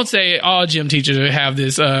won't say all gym teachers have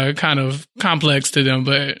this kind of complex to them,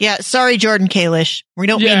 but yeah, sorry, Jordan Kalish, we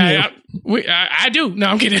don't mean you. I do. No,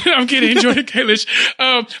 I'm kidding. I'm kidding, Jordan Kalish.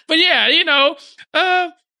 But yeah,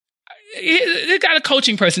 he got a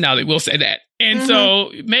coaching personality. We'll say that. And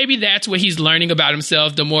so maybe that's what he's learning about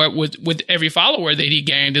himself the more with every follower that he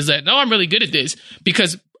gained, is that, no, I'm really good at this.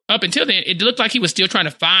 Because up until then, it looked like he was still trying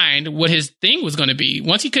to find what his thing was going to be.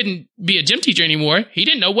 Once he couldn't be a gym teacher anymore, he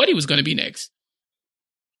didn't know what he was going to be next.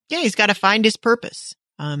 Yeah, he's got to find his purpose.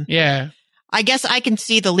 Yeah. I guess I can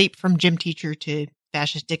see the leap from gym teacher to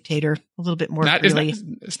fascist dictator a little bit more freely.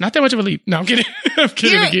 It's not that much of a leap. No, I'm kidding. I'm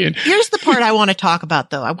kidding again. Here's the part I want to talk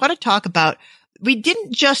about, though. I want to talk about, we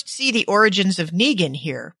didn't just see the origins of Negan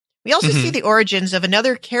here. We also see the origins of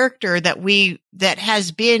another character that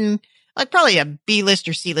has been like probably a B-list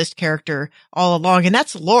or C-list character all along, and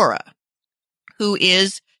that's Laura,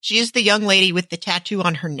 she is the young lady with the tattoo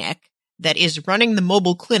on her neck that is running the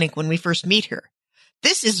mobile clinic when we first meet her.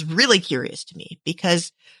 This is really curious to me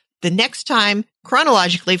because the next time,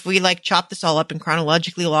 chronologically, if we like chop this all up and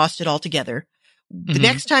chronologically lost it all together, the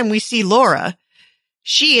next time we see Laura,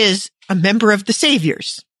 she is a member of the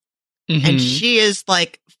Saviors. And she is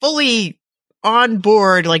like fully on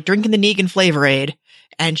board, like drinking the Negan flavor aid.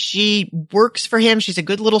 And she works for him. She's a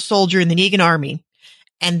good little soldier in the Negan army.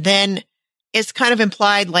 And then it's kind of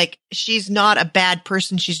implied like she's not a bad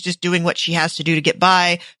person. She's just doing what she has to do to get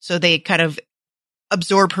by. So they kind of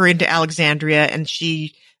absorb her into Alexandria, and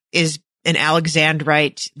she is an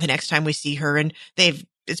Alexandrite the next time we see her. And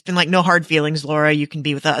it's been like, no hard feelings, Laura, you can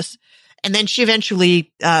be with us. And then she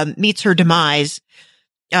eventually meets her demise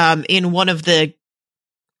in one of the,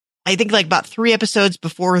 I think like about 3 episodes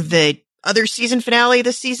before the other season finale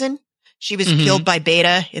this season. She was killed by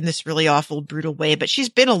Beta in this really awful, brutal way, but she's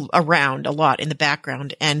been around a lot in the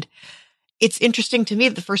background. And it's interesting to me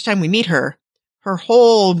that the first time we meet her, her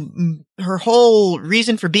whole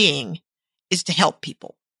reason for being is to help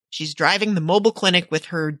people. She's driving the mobile clinic with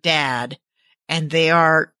her dad, and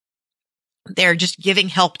they're just giving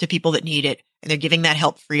help to people that need it, and they're giving that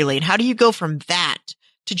help freely. And how do you go from that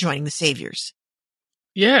to joining the Saviors?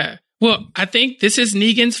 Yeah. Well, I think this is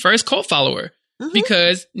Negan's first cult follower,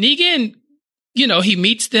 because Negan, he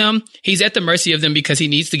meets them. He's at the mercy of them because he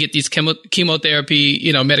needs to get these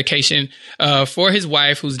chemotherapy, medication, for his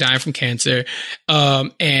wife who's dying from cancer.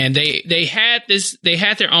 And they had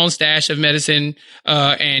their own stash of medicine,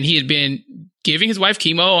 and he had been giving his wife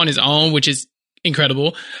chemo on his own, which is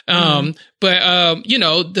incredible. But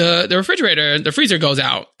the refrigerator, the freezer goes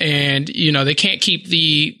out, and, they can't keep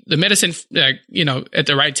the medicine, at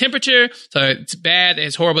the right temperature. So it's bad.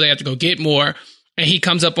 It's horrible. They have to go get more. And he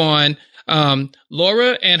comes up on,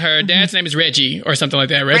 Laura, and her dad's name is Reggie or something like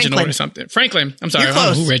that. Reginald or something. Franklin. I'm sorry. I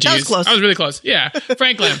don't know who Reggie is. Close. I was really close. Yeah.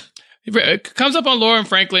 Franklin comes up on Laura and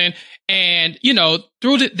Franklin, and,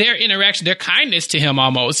 through their interaction, their kindness to him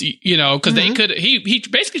almost, because he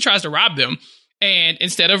basically tries to rob them. And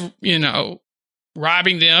instead of,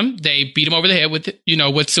 robbing them, they beat him over the head with,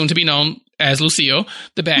 what's soon to be known as Lucille,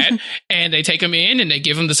 the bat. And they take him in, and they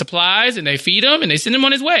give him the supplies, and they feed him, and they send him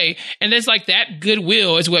on his way. And it's like that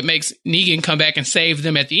goodwill is what makes Negan come back and save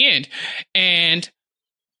them at the end. And,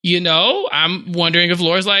 I'm wondering if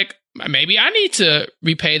Laura's like, maybe I need to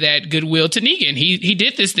repay that goodwill to Negan. He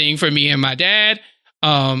did this thing for me and my dad.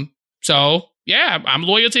 So yeah, I'm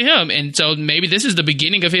loyal to him. And so maybe this is the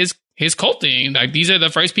beginning of his cult thing. Like, these are the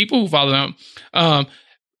first people who follow him.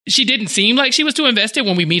 She didn't seem like she was too invested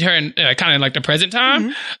when we meet her in kind of like the present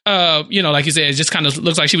time. Like you said, it just kind of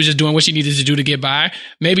looks like she was just doing what she needed to do to get by.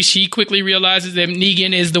 Maybe she quickly realizes that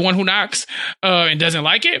Negan is the one who knocks, and doesn't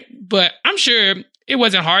like it. But I'm sure it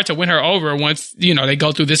wasn't hard to win her over once, they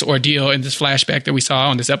go through this ordeal and this flashback that we saw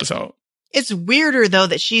on this episode. It's weirder, though,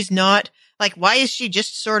 that she's not, like, why is she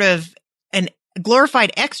just sort of an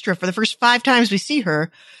glorified extra for the first 5 times we see her,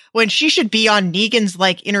 when she should be on Negan's,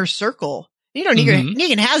 like, inner circle?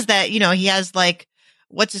 Negan has that, he has, like,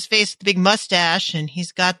 what's his face, the big mustache, and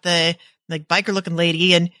he's got the, like, biker looking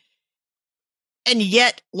lady, and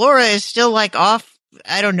yet Laura is still, like, off,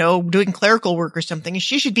 I don't know, doing clerical work or something. And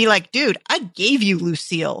she should be like, dude, I gave you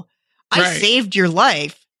Lucille. I saved your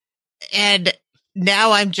life. And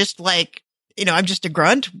now I'm just like, I'm just a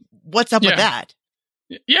grunt. What's up with that?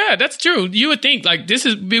 Yeah, that's true. You would think like this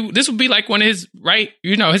would be like one of his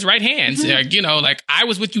his right hands. Like I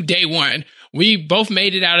was with you day one. We both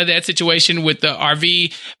made it out of that situation with the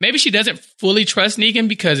RV. Maybe she doesn't fully trust Negan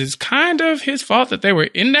because it's kind of his fault that they were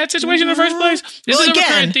in that situation in the first place. This is a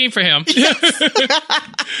recurrent theme for him.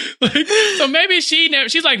 So maybe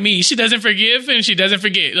she's like me. She doesn't forgive and she doesn't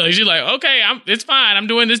forget. Like she's like, okay, it's fine. I'm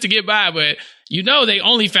doing this to get by, but they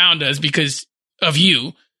only found us because of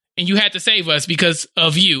you. And you had to save us because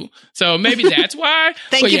of you. So maybe that's why.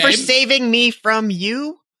 Thank you for saving me from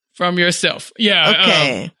you? From yourself. Yeah.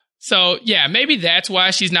 Okay. So, maybe that's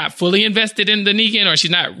why she's not fully invested in the Negan, or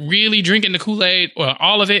she's not really drinking the Kool-Aid or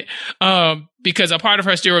all of it. Because a part of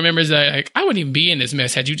her still remembers that, like, I wouldn't even be in this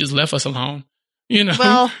mess had you just left us alone.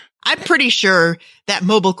 Well, I'm pretty sure that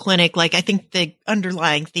mobile clinic, like, I think the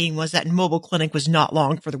underlying theme was that mobile clinic was not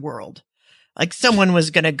long for the world. Like, someone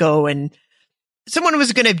was going to do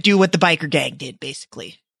what the biker gang did,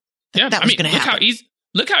 basically. That was going to happen.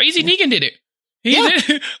 Look how easy Negan did it.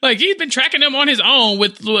 He's been tracking them on his own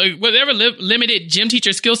with whatever limited gym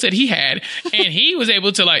teacher skill set he had. And he was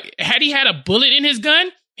able to, like, had he had a bullet in his gun,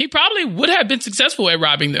 he probably would have been successful at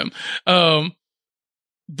robbing them.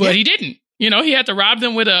 But he didn't. He had to rob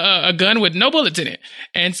them with a gun with no bullets in it.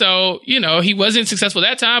 And so, he wasn't successful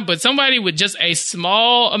that time, but somebody with just a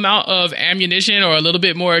small amount of ammunition or a little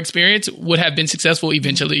bit more experience would have been successful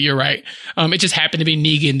eventually. You're right. It just happened to be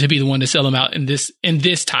Negan to be the one to sell him out in this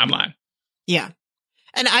timeline. Yeah.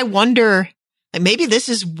 And I wonder, like, maybe this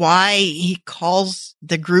is why he calls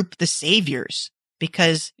the group the Saviors,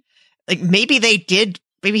 because like maybe he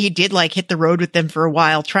did like hit the road with them for a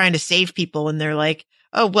while trying to save people. And they're like,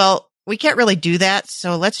 oh, well, we can't really do that.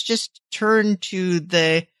 So let's just turn to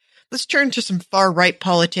some far right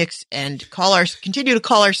politics and continue to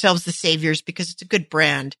call ourselves the Saviors because it's a good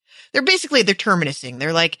brand. They're terminusing.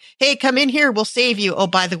 They're like, hey, come in here. We'll save you. Oh,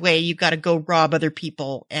 by the way, you got to go rob other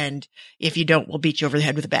people. And if you don't, we'll beat you over the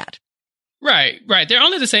head with a bat. Right. They're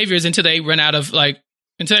only the Saviors until they run out of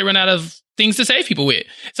things to save people with.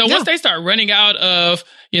 So once they start running out of,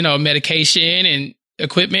 medication and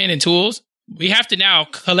equipment and tools, we have to now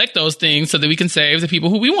collect those things so that we can save the people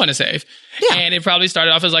who we want to save. Yeah. And it probably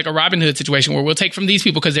started off as like a Robin Hood situation where we'll take from these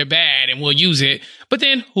people because they're bad and we'll use it. But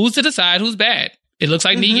then who's to decide who's bad? It looks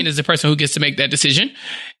like Negan is the person who gets to make that decision.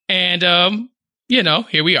 And,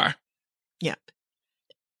 here we are. Yeah.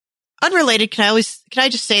 Unrelated, can I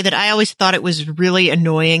just say that I always thought it was really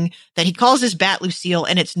annoying that he calls his bat Lucille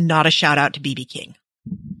and it's not a shout out to BB King.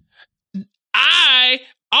 I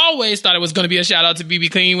always thought it was going to be a shout out to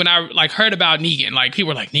BB King when I heard about Negan. Like people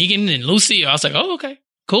were like Negan and Lucille. I was like, oh, okay,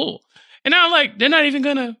 cool. And now I'm like, they're not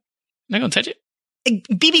gonna touch it.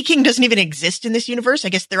 BB King doesn't even exist in this universe. I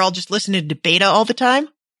guess they're all just listening to Beta all the time.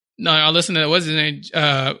 No, I'll listen to, what's his name?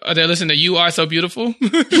 They're listening to You Are So Beautiful.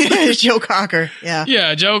 Joe Cocker. Yeah.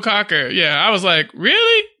 Yeah, Joe Cocker. Yeah. I was like,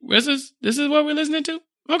 really? This is what we're listening to?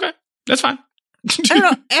 Okay. That's fine. I don't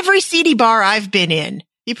know. Every CD bar I've been in,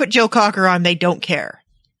 you put Joe Cocker on, they don't care.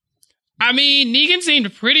 I mean, Negan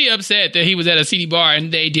seemed pretty upset that he was at a CD bar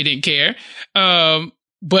and they didn't care.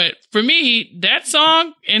 But for me, that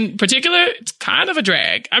song in particular, it's kind of a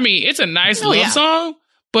drag. I mean, it's a nice love song,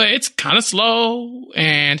 but it's kind of slow.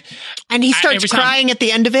 And he starts crying at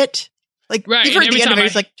the end of it. Like, right. You've heard the end of it,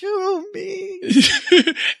 he's like, to me.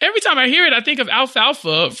 Every time I hear it, I think of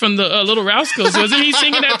Alfalfa from the Little Rascals. Wasn't he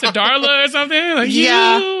singing that to Darla or something? Like, you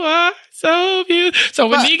are so beautiful. So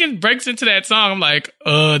when Negan breaks into that song, I'm like,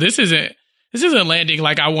 this isn't landing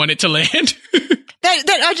like I want it to land.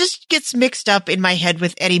 That just gets mixed up in my head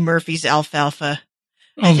with Eddie Murphy's Alfalfa.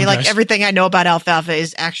 I feel like everything I know about Alfalfa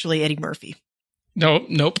is actually Eddie Murphy. Nope.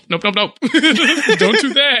 Don't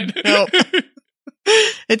do that. Nope.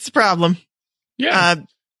 It's a problem. Yeah.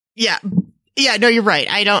 Yeah, no, you're right.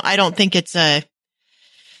 I don't think it's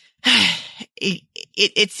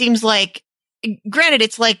it seems like, granted,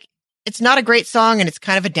 it's like, it's not a great song and it's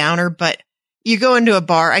kind of a downer, but you go into a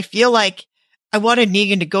bar, I feel like I wanted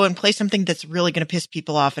Negan to go and play something that's really going to piss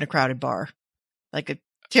people off in a crowded bar. Like a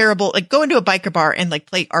terrible, like go into a biker bar and like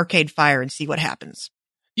play Arcade Fire and see what happens.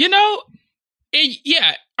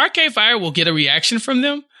 Arcade Fire will get a reaction from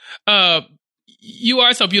them. You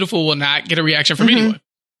Are So Beautiful will not get a reaction from anyone.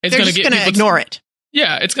 They're just going to ignore it.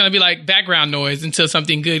 Yeah, it's going to be like background noise until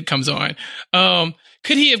something good comes on.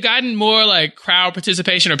 Could he have gotten more like crowd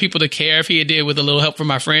participation or people to care if he had did With a Little Help from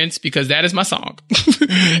My Friends? Because that is my song.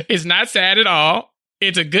 It's not sad at all.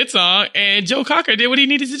 It's a good song, and Joe Cocker did what he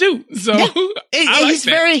needed to do. So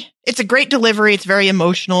it's a great delivery. It's very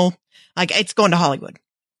emotional. Like, it's going to Hollywood.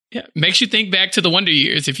 Yeah, makes you think back to the Wonder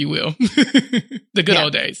Years, if you will. The good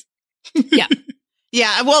old days. Yeah.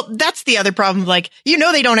 Yeah, well, that's the other problem. Like, they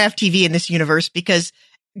don't have TV in this universe because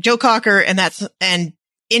Joe Cocker and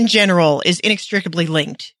in general is inextricably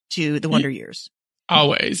linked to the Wonder Years.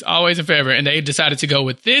 Always and forever. And they decided to go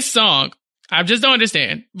with this song. I just don't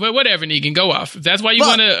understand. But whatever, Negan, go off. If that's why you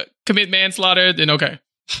want to commit manslaughter, then okay.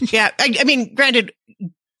 Yeah, I mean, granted,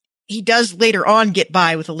 he does later on get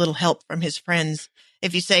by with a little help from his friends.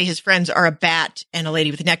 If you say his friends are a bat and a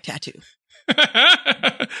lady with a neck tattoo.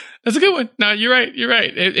 That's a good one. No, you're right.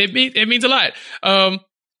 It means a lot.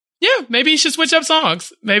 Yeah, maybe he should switch up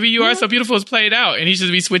songs. Maybe You Are So Beautiful is played out and he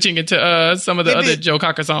should be switching into some of the other Joe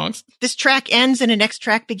Cocker songs. This track ends and a next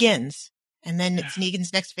track begins. And then it's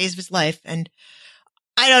Negan's next phase of his life. And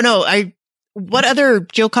I don't know. What other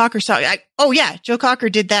Joe Cocker song? Joe Cocker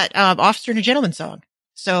did that Officer and a Gentleman song.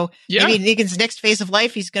 So maybe Negan's next phase of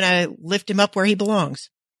life, he's going to lift him up where he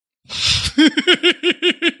belongs.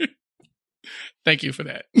 Thank you for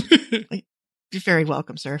that. You're very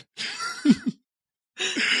welcome, sir.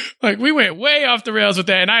 Like, we went way off the rails with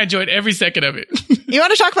that, and I enjoyed every second of it. You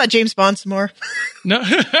want to talk about James Bond some more? No.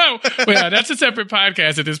 Well, that's a separate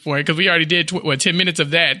podcast at this point, because we already did, 10 minutes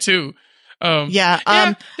of that, too.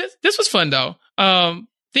 This was fun, though.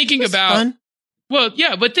 Thinking about... Fun. Well,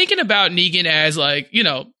 yeah, but thinking about Negan as, like,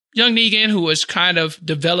 young Negan who was kind of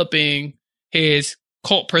developing his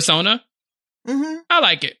cult persona. Mm-hmm. I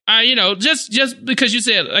like it. Just because you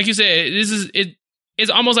said,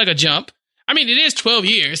 it's almost like a jump. I mean, it is 12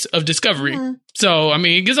 years of discovery. Mm-hmm. So, I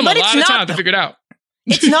mean, it gives them a lot of time to figure it out.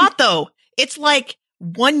 It's not, though. It's like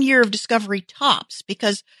 1 year of discovery tops,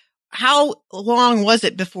 because how long was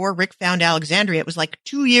it before Rick found Alexandria? It was like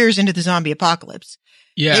 2 years into the zombie apocalypse.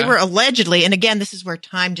 Yeah. They were allegedly, and again, this is where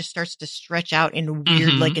time just starts to stretch out in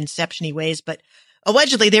weird, like Inception-y ways, but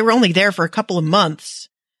allegedly they were only there for a couple of months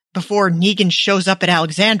before Negan shows up at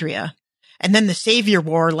Alexandria. And then the Savior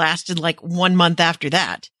War lasted like 1 month after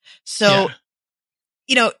that. So,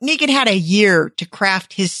 Negan had a year to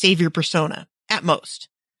craft his Savior persona at most.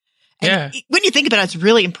 And when you think about it, it's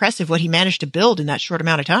really impressive what he managed to build in that short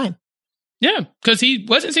amount of time. Yeah, because he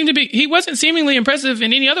wasn't seemingly impressive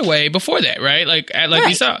in any other way before that, right? Like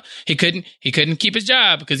we saw, he couldn't keep his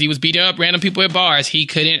job because he was beating up random people at bars. He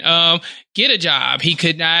couldn't get a job. He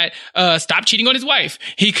could not stop cheating on his wife.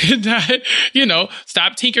 He could not,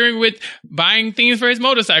 stop tinkering with buying things for his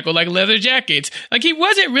motorcycle, like leather jackets. Like, he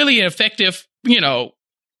wasn't really an effective,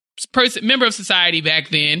 member of society back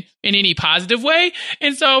then in any positive way.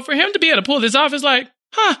 And so for him to be able to pull this off is like,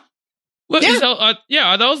 huh. Well,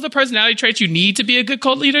 are those the personality traits you need to be a good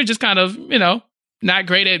cult leader? Just kind of, not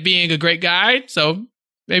great at being a great guy. So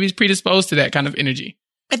maybe he's predisposed to that kind of energy.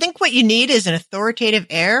 I think what you need is an authoritative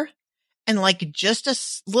air and like just a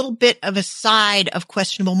little bit of a side of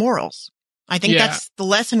questionable morals. I think that's the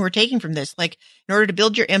lesson we're taking from this. Like, in order to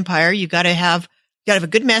build your empire, you got to have a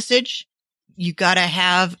good message. You got to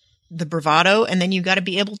have the bravado, and then you got to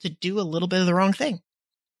be able to do a little bit of the wrong thing.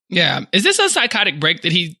 Yeah. Is this a psychotic break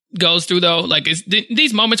that he goes through, though? Like, is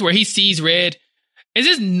these moments where he sees red, is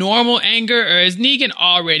this normal anger, or is Negan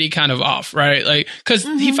already kind of off, right? Like, because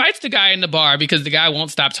he fights the guy in the bar because the guy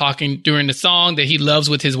won't stop talking during the song that he loves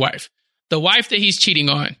with his wife. The wife that he's cheating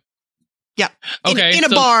on. Yeah. Okay. In a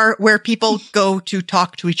bar where people go to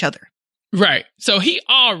talk to each other. Right. So he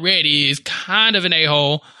already is kind of an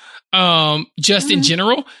a-hole, just in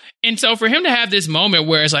general. And so for him to have this moment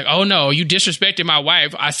where it's like, oh no, you disrespected my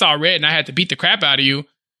wife. I saw red and I had to beat the crap out of you.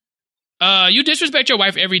 You disrespect your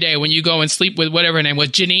wife every day when you go and sleep with whatever her name was,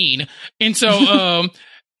 Janine. And so,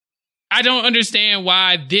 I don't understand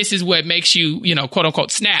why this is what makes you, quote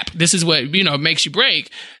unquote, snap. This is what, makes you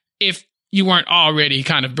break if you weren't already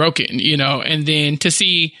kind of broken, and then to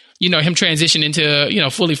see, him transition into,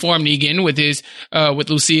 fully formed Negan with his,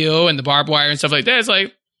 with Lucille and the barbed wire and stuff like that. It's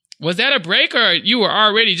like, was that a break, or you were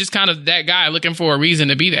already just kind of that guy looking for a reason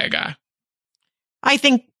to be that guy? I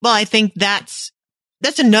think that's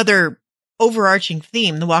another overarching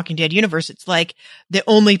theme, the Walking Dead universe. It's like the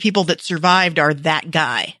only people that survived are that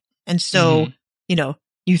guy. And so,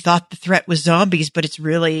 you thought the threat was zombies, but it's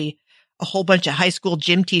really a whole bunch of high school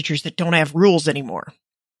gym teachers that don't have rules anymore.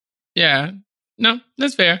 Yeah. No,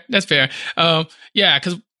 that's fair. That's fair.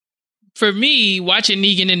 Because for me, watching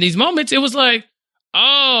Negan in these moments, it was like,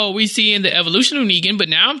 oh, we seeing the evolution of Negan, but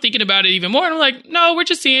now I'm thinking about it even more. And I'm like, no, we're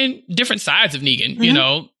just seeing different sides of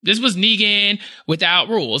Negan. This was Negan without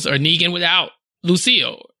rules, or Negan without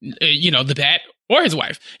Lucille, the bat or his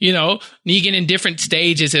wife, Negan in different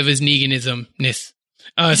stages of his Neganism-ness.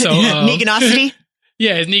 Neganosity?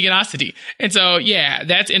 Yeah, his Neganosity. And so, yeah,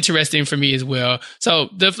 that's interesting for me as well. So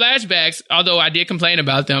the flashbacks, although I did complain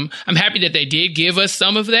about them, I'm happy that they did give us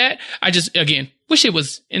some of that. I just, again, wish it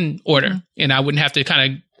was in order and I wouldn't have to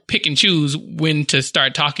kind of pick and choose when to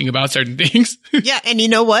start talking about certain things. Yeah. And you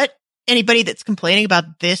know what? Anybody that's complaining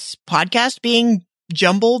about this podcast being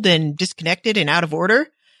jumbled and disconnected and out of order,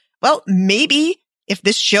 well, maybe if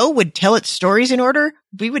this show would tell its stories in order,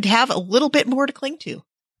 we would have a little bit more to cling to.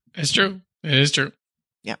 It's true. It is true.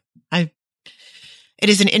 Yeah. It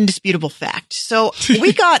is an indisputable fact. So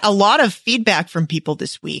we got a lot of feedback from people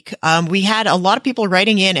this week. We had a lot of people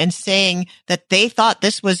writing in and saying that they thought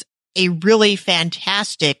this was a really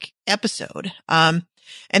fantastic episode. And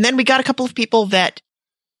then we got a couple of people that,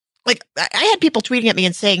 like, I had people tweeting at me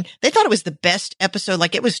and saying they thought it was the best episode,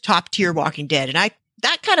 like it was top tier Walking Dead. And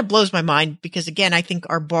that kind of blows my mind because, again, I think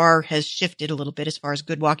our bar has shifted a little bit as far as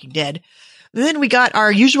good Walking Dead. And then we got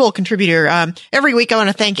our usual contributor. Every week I want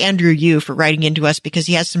to thank Andrew Yu for writing into us because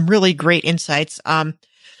he has some really great insights.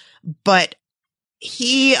 But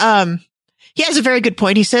he has a very good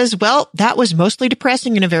point. He says, well, that was mostly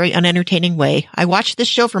depressing in a very unentertaining way. I watched this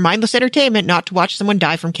show for mindless entertainment, not to watch someone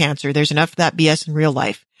die from cancer. There's enough of that BS in real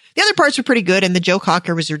life. The other parts were pretty good, and the Joe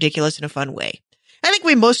Cocker was ridiculous in a fun way. I think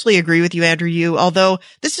we mostly agree with you, Andrew Yu, although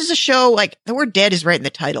this is a show, like, the word dead is right in the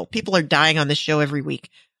title. People are dying on this show every week.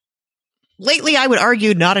 Lately, I would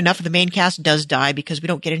argue not enough of the main cast does die because we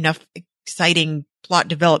don't get enough exciting plot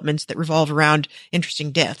developments that revolve around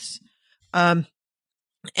interesting deaths. And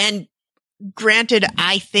granted,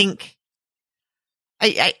 I think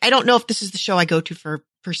I don't know if this is the show I go to for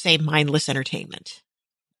per se mindless entertainment.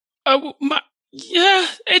 Yeah,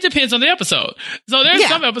 it depends on the episode. So there's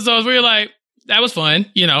some episodes where you're like, that was fun,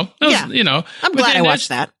 you know. I'm glad I watched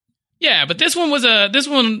that. Yeah, but this one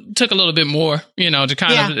took a little bit more, to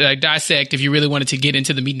kind of like dissect if you really wanted to get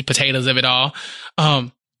into the meat and potatoes of it all.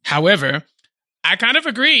 However, I kind of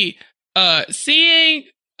agree. Seeing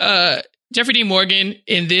Jeffrey Dean Morgan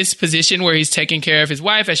in this position where he's taking care of his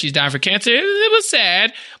wife as she's dying for cancer, it was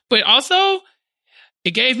sad, but also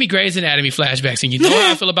it gave me Grey's Anatomy flashbacks, and you know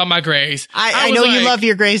how I feel about my Greys. I know you love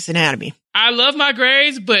your Grey's Anatomy. I love my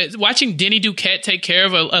Greys, but watching Denny Duquette take care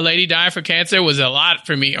of a lady dying for cancer was a lot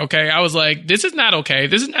for me, okay? I was like, this is not okay.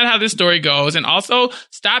 This is not how this story goes. And also,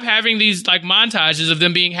 stop having these, like, montages of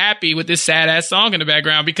them being happy with this sad-ass song in the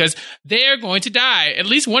background because they're going to die. At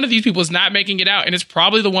least one of these people is not making it out, and it's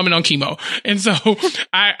probably the woman on chemo. And so,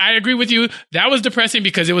 I agree with you. That was depressing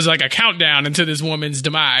because it was like a countdown into this woman's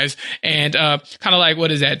demise. And kind of like, what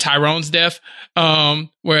is that, Tyrone's death?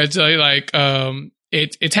 Where it's like,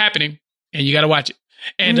 it's happening. And you got to watch it.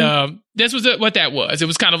 And this was what that was. It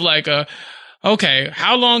was kind of like, okay,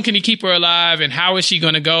 how long can he keep her alive and how is she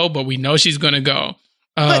going to go? But we know she's going to go.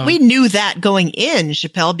 But we knew that going in,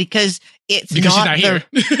 Chappelle, because it's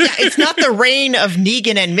not the reign of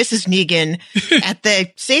Negan and Mrs. Negan at the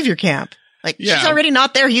Savior Camp. Like, she's already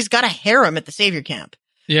not there. He's got a harem at the Savior Camp.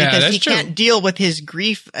 Yeah, because that's he true. can't deal with his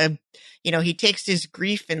grief. He takes his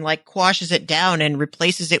grief and like quashes it down and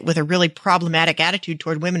replaces it with a really problematic attitude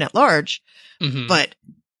toward women at large. Mm-hmm. But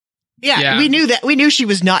we knew that. We knew she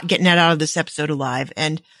was not getting that out of this episode alive.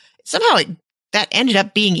 And somehow that ended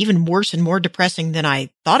up being even worse and more depressing than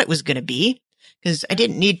I thought it was going to be because I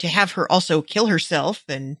didn't need to have her also kill herself.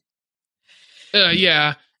 And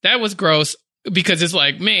that was gross because it's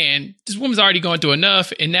like, man, this woman's already going through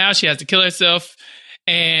enough and now she has to kill herself.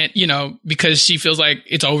 And, because she feels like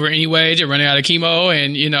it's over anyway, they're running out of chemo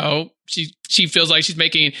and, she feels like she's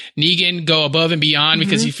making Negan go above and beyond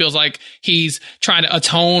because he feels like he's trying to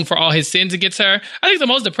atone for all his sins against her. I think the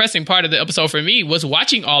most depressing part of the episode for me was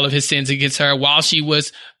watching all of his sins against her while she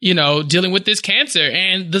was, dealing with this cancer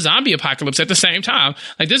and the zombie apocalypse at the same time.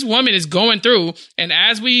 Like this woman is going through and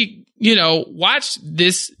as we, watch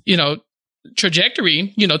this,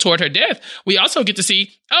 trajectory, toward her death, we also get to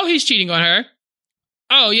see, oh, he's cheating on her.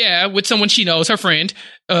 Oh, yeah, with someone she knows, her friend.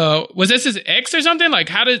 Was this his ex or something? Like,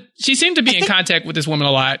 she seemed to be in contact with this woman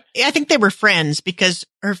a lot. I think they were friends because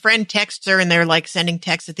her friend texts her and they're like sending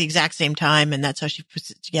texts at the exact same time. And that's how she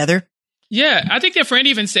puts it together. Yeah, I think their friend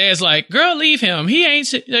even says like, girl, leave him. He ain't,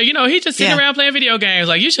 he's just sitting around playing video games.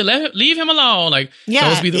 Like, you should leave him alone. Like,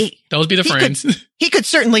 those be the friends. He could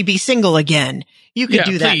certainly be single again. You could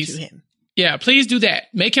do that to him. Yeah, please do that.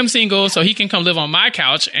 Make him single so he can come live on my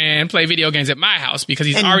couch and play video games at my house because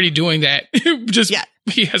he's already doing that.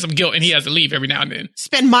 He has some guilt and he has to leave every now and then.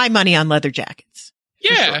 Spend my money on leather jackets.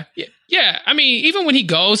 Yeah. Sure. Yeah. I mean, even when he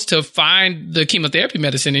goes to find the chemotherapy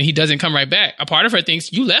medicine and he doesn't come right back, a part of her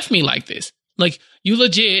thinks, you left me like this. Like, you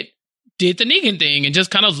legit did the Negan thing and just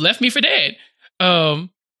kind of left me for dead. And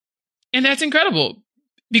that's incredible.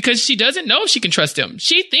 because she doesn't know if she can trust him.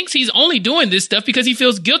 She thinks he's only doing this stuff because he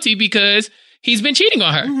feels guilty because he's been cheating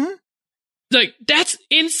on her. Mm-hmm. Like, that's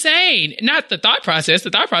insane. Not the thought process. The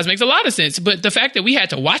thought process makes a lot of sense. But the fact that we had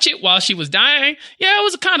to watch it while she was dying, it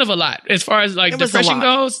was kind of a lot. As far as like depression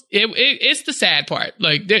goes, it's the sad part.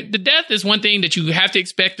 Like, the death is one thing that you have to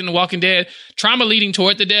expect in The Walking Dead. Trauma leading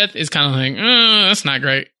toward the death is kind of like, that's not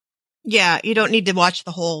great. Yeah, you don't need to watch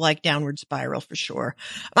the whole like downward spiral for sure.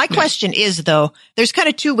 My question is though, there's kind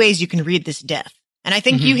of two ways you can read this death. And I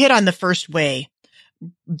think you hit on the first way,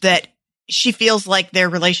 that she feels like their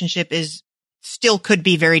relationship is still could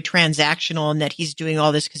be very transactional and that he's doing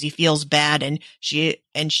all this because he feels bad and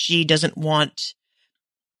she doesn't want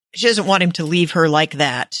him to leave her like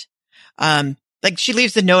that. Like she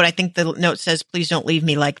leaves the note. I think the note says, "Please don't leave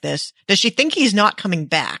me like this." Does she think he's not coming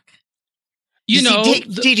back?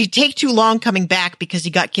 Did he take too long coming back because he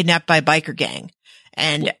got kidnapped by a biker gang?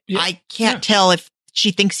 And I can't tell if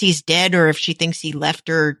she thinks he's dead or if she thinks he left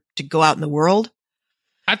her to go out in the world.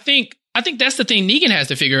 I think that's the thing Negan has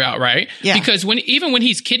to figure out, right? Yeah. Because even when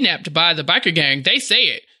he's kidnapped by the biker gang, they say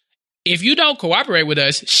it. If you don't cooperate with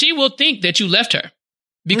us, she will think that you left her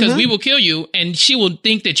because we will kill you, and she will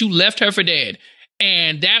think that you left her for dead,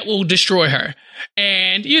 and that will destroy her.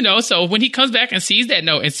 And, so when he comes back and sees that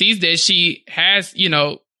note and sees that she has,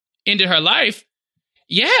 ended her life,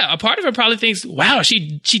 a part of her probably thinks, wow,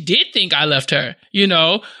 she did think I left her,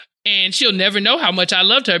 and she'll never know how much I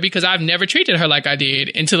loved her because I've never treated her like I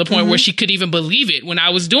did, and to the point where she could even believe it when I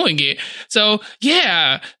was doing it. So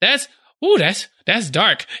that's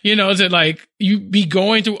dark, to like you be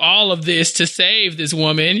going through all of this to save this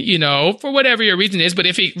woman, for whatever your reason is. But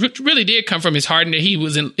if it really did come from his heart and that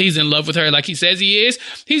he's in love with her like he says he is,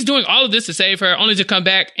 he's doing all of this to save her, only to come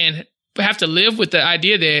back and have to live with the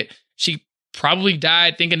idea that she probably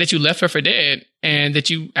died thinking that you left her for dead and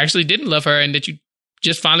that you actually didn't love her and that you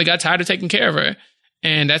just finally got tired of taking care of her.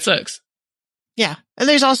 And that sucks. Yeah. And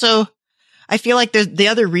there's also, I feel like the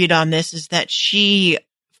other read on this is that she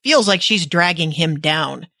feels like she's dragging him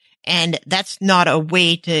down. And that's not a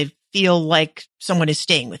way to feel like someone is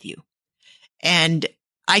staying with you. And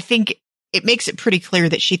I think it makes it pretty clear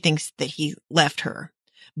that she thinks that he left her.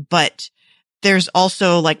 But there's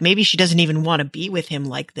also like, maybe she doesn't even want to be with him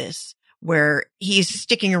like this, where he's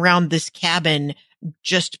sticking around this cabin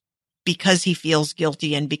just because he feels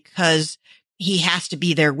guilty and because he has to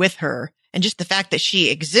be there with her. And just the fact that she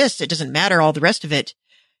exists, it doesn't matter all the rest of it.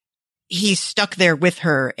 He's stuck there with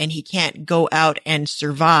her and he can't go out and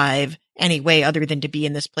survive any way other than to be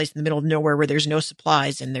in this place in the middle of nowhere where there's no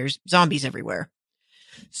supplies and there's zombies everywhere.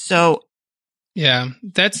 So yeah,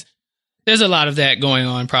 there's a lot of that going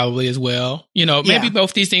on probably as well. Maybe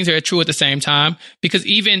both these things are true at the same time, because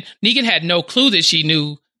even Negan had no clue that she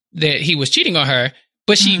knew that he was cheating on her.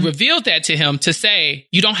 But she revealed that to him to say,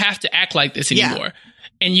 you don't have to act like this anymore. Yeah.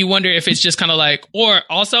 And you wonder if it's just kind of like, or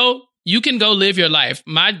also, you can go live your life.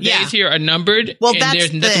 My days here are numbered, and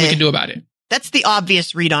there's nothing we can do about it. That's the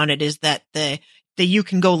obvious read on it, is that the you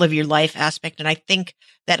can go live your life aspect. And I think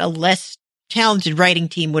that a less talented writing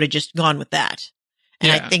team would have just gone with that.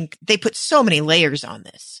 And I think they put so many layers on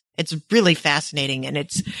this. It's really fascinating, and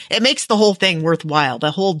it makes the whole thing worthwhile.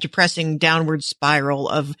 The whole depressing downward spiral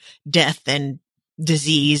of death and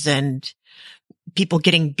disease and people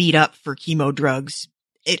getting beat up for chemo drugs.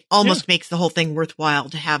 It almost makes the whole thing worthwhile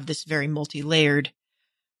to have this very multi-layered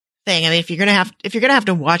thing. I mean, if you're going to have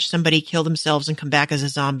to watch somebody kill themselves and come back as a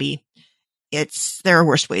zombie, there are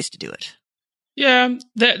worse ways to do it. Yeah,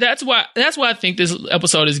 that's why I think this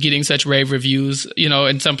episode is getting such rave reviews,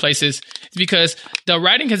 in some places. It's because the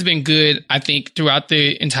writing has been good, I think, throughout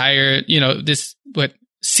the entire,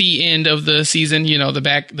 C end of the season, the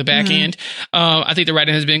back end. I think the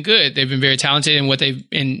writing has been good. They've been very talented in what they've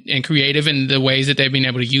and creative in the ways that they've been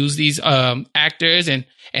able to use these actors and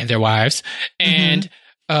their wives. And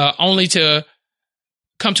only to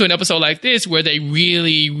come to an episode like this where they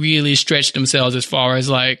really, really stretch themselves as far as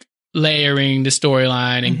like layering the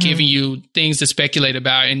storyline and giving you things to speculate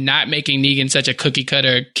about and not making Negan such a cookie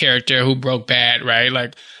cutter character who broke bad, right?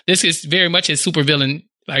 Like, this is very much his supervillain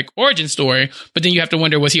like origin story, but then you have to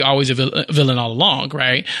wonder, was he always a villain all along,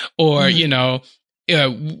 right? Or,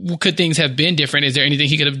 could things have been different? Is there anything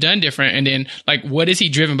he could have done different? And then, like, what is he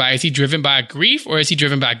driven by? Is he driven by grief or is he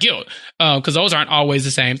driven by guilt? Because those aren't always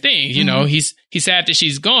the same thing. He's sad that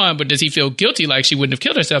she's gone, but does he feel guilty like she wouldn't have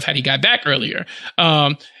killed herself had he got back earlier?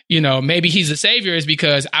 Maybe he's the savior is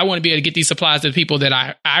because I want to be able to get these supplies to the people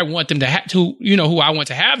that I want them to have to, who I want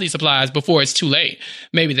to have these supplies before it's too late.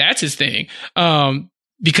 Maybe that's his thing.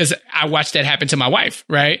 Because I watched that happen to my wife,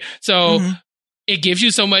 right? So it gives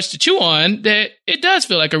you so much to chew on that it does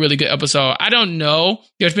feel like a really good episode. I don't know.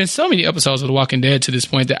 There's been so many episodes of The Walking Dead to this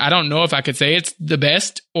point that I don't know if I could say it's the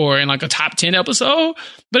best or in like a top 10 episode,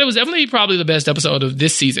 but it was definitely probably the best episode of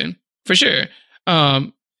this season for sure.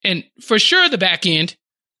 And for sure the back end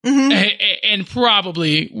and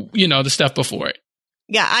probably, you know, the stuff before it.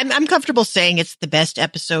 Yeah, I'm comfortable saying it's the best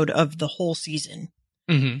episode of the whole season.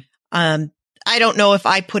 I don't know if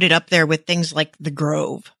I put it up there with things like The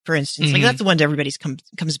Grove, for instance. Like that's the one that everybody's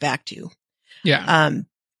comes back to. Yeah.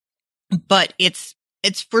 But it's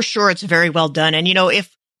for sure it's very well done. And you know,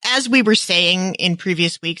 if as we were saying in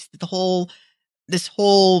previous weeks, this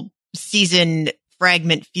whole season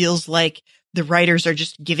fragment feels like the writers are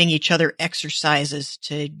just giving each other exercises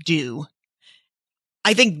to do.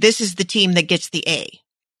 I think this is the team that gets the A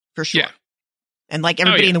for sure. Yeah. And like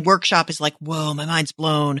everybody in the workshop is like, whoa, my mind's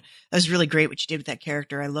blown. That was really great what you did with that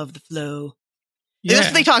character. I love the flow. Yeah. That's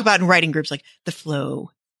what they talk about in writing groups, like the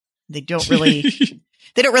flow. They don't really,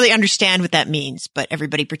 they don't really understand what that means, but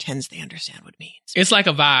everybody pretends they understand what it means. It's like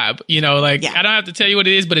a vibe, you know, like I don't have to tell you what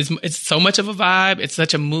it is, but it's so much of a vibe. It's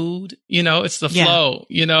such a mood, you know, it's the flow,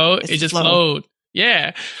 you know, it just flowed.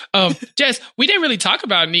 Yeah. Jess, we didn't really talk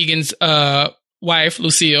about Negan's, wife,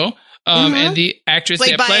 Lucille, and the actress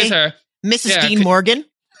that plays her. Mrs. Dean Morgan.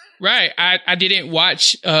 Right. I didn't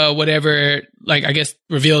watch whatever, like, I guess,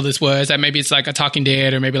 reveal this was. That maybe it's like a Talking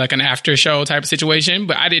Dead or maybe like an after show type of situation.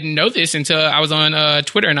 But I didn't know this until I was on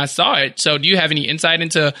Twitter and I saw it. So do you have any insight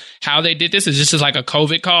into how they did this? Is this just like a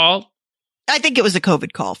COVID call? I think it was a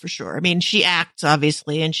COVID call for sure. I mean, she acts,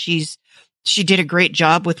 obviously, and she did a great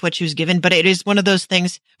job with what she was given. But it is one of those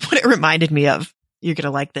things, what it reminded me of. You're going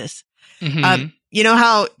to like this. You know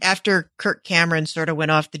how after Kirk Cameron sort of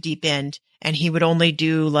went off the deep end and he would only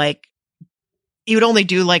do like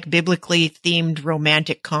biblically themed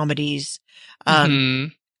romantic comedies.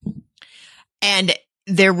 And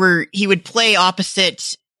he would play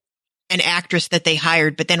opposite an actress that they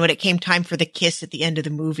hired. But then when it came time for the kiss at the end of the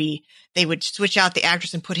movie, they would switch out the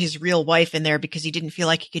actress and put his real wife in there because he didn't feel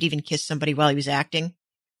like he could even kiss somebody while he was acting.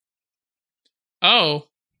 Oh.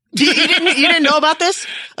 You didn't know about this?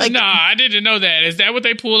 Like, no, I didn't know that. Is that what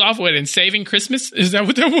they pulled off with in Saving Christmas? Is that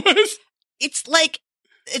what that was? It's like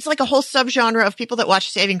a whole subgenre of people that watch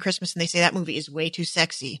Saving Christmas and they say that movie is way too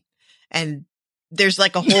sexy. And there's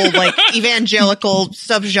like a whole like evangelical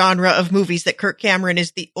subgenre of movies that Kirk Cameron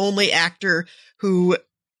is the only actor who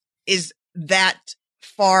is that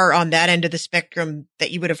far on that end of the spectrum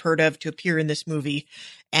that you would have heard of to appear in this movie.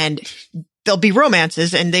 And there'll be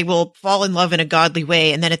romances and they will fall in love in a godly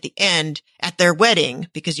way. And then at the end, at their wedding,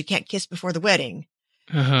 because you can't kiss before the wedding,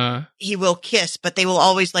 he will kiss, but they will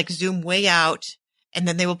always like zoom way out. And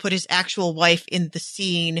then they will put his actual wife in the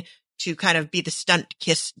scene to kind of be the stunt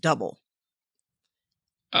kiss double.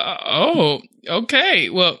 Oh, okay.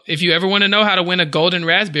 Well, if you ever want to know how to win a Golden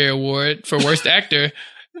Raspberry Award for Worst Actor,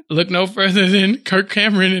 look no further than Kirk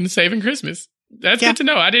Cameron in Saving Christmas. That's good to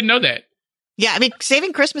know. I didn't know that. Yeah, I mean,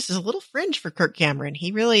 Saving Christmas is a little fringe for Kirk Cameron.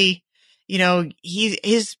 He really, you know,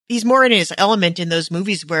 he's more in his element in those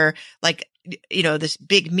movies where, like, you know, this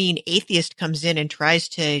big mean atheist comes in and tries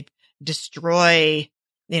to destroy,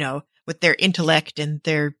 you know, with their intellect and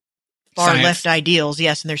their far left ideals,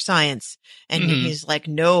 and their science. And he's like,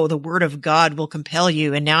 no, the word of God will compel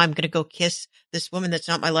you. And now I'm going to go kiss this woman that's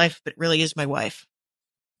not my life, but really is my wife.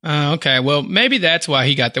 Okay. Well, maybe that's why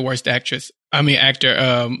he got the worst actor,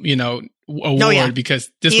 you know, award,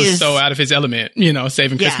 because this was so out of his element. You know,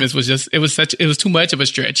 Saving Christmas was just, it was too much of a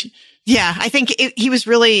stretch. Yeah. I think he was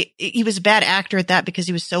a bad actor at that because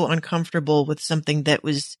he was so uncomfortable with something that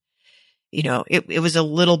was, you know, it was a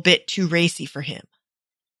little bit too racy for him.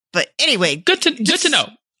 But anyway, good to know.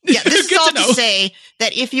 Yeah, this is all to say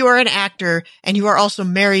that if you are an actor and you are also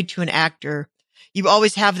married to an actor, you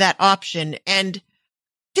always have that option. And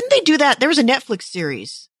didn't they do that? There was a Netflix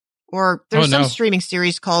series or there was some streaming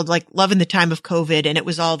series called like Love in the Time of COVID. And it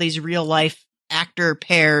was all these real life actor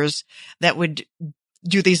pairs that would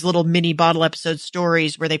do these little mini bottle episode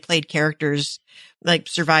stories where they played characters like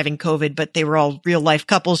surviving COVID, but they were all real life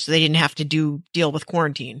couples. So they didn't have to deal with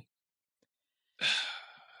quarantine.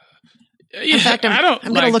 Yeah, in fact, I'm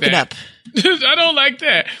going to look it up. I don't like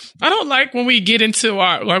that. I don't like when we get into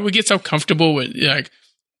we get so comfortable with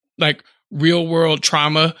like real world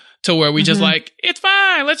trauma to where we just like, it's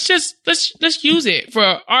fine. Let's use it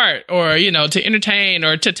for art or, you know, to entertain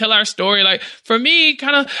or to tell our story. Like for me, I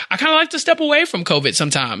kind of like to step away from COVID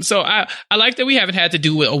sometimes. So I like that we haven't had to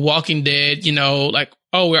do with a Walking Dead, you know, like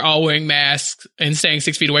oh, we're all wearing masks and staying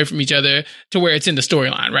 6 feet away from each other to where it's in the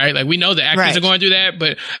storyline, right? Like we know the actors are going through that,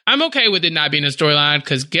 but I'm okay with it not being a storyline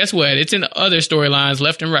because guess what? It's in the other storylines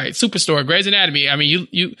left and right. Superstore, Grey's Anatomy. I mean,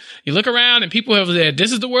 you look around and people have said,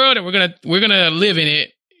 this is the world and we're going to live in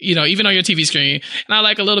it, you know, even on your TV screen. And I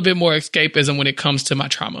like a little bit more escapism when it comes to my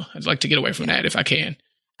trauma. I'd like to get away from that if I can.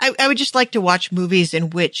 I would just like to watch movies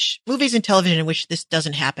and television in which this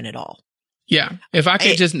doesn't happen at all. Yeah. If I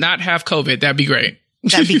could just not have COVID, that'd be great.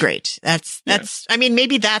 That'd be great. That's, I mean,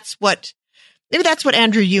 maybe that's what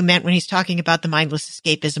Andrew Yu meant when he's talking about the mindless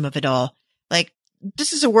escapism of it all. Like,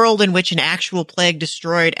 this is a world in which an actual plague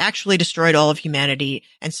actually destroyed all of humanity.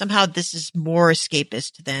 And somehow this is more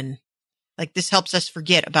escapist than, like, this helps us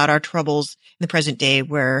forget about our troubles in the present day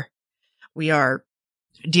where we are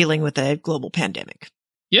dealing with a global pandemic.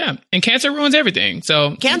 Yeah. And cancer ruins everything.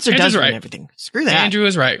 So cancer does ruin everything. Screw that. Andrew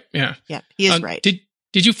is right. Yeah. Yeah. He is right.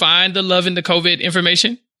 Did you find the love in the COVID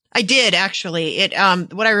information? I did actually.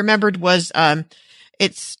 What I remembered was,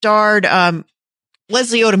 it starred,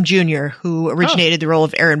 Leslie Odom Jr., who originated the role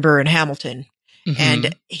of Aaron Burr in Hamilton. Mm-hmm.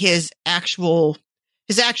 And his actual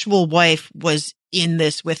wife was in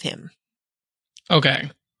this with him. Okay.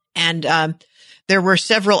 And, there were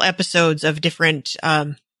several episodes of different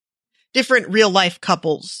real life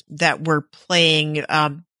couples that were playing,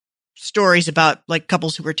 stories about like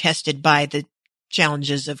couples who were tested by the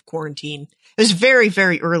challenges of quarantine. It was very,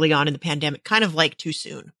 very early on in the pandemic, kind of like too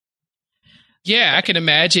soon. Yeah, I can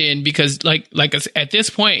imagine because like at this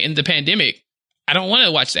point in the pandemic, I don't want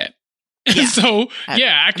to watch that. Yeah. So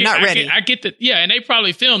yeah, I'm not ready. I get that. Yeah. And they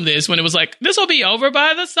probably filmed this when it was like, this will be over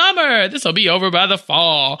by the summer. This will be over by the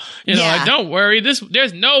fall. You know, like, don't worry.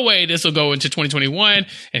 There's no way this will go into 2021.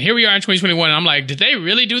 And here we are in 2021. And I'm like, did they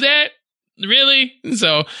really do that? Really?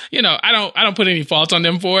 So, you know, I don't put any fault on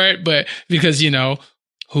them for it, but because, you know,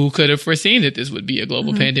 who could have foreseen that this would be a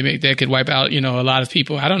global pandemic that could wipe out, you know, a lot of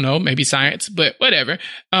people? I don't know, maybe science, but whatever.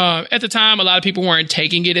 At the time, a lot of people weren't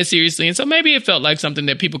taking it as seriously. And so maybe it felt like something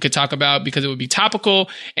that people could talk about because it would be topical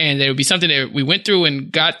and there would be something that we went through and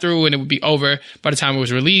got through and it would be over by the time it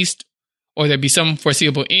was released, or there'd be some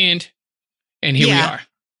foreseeable end. And here we are.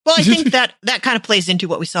 Well, I think that kind of plays into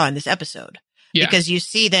what we saw in this episode. Yeah. Because you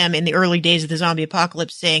see them in the early days of the zombie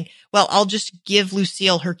apocalypse saying, well, I'll just give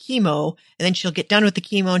Lucille her chemo and then she'll get done with the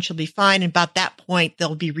chemo and she'll be fine. And about that point,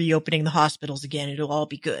 they'll be reopening the hospitals again. It'll all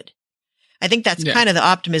be good. I think that's kind of the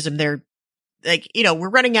optimism there. Like, you know, we're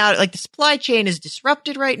running out, like the supply chain is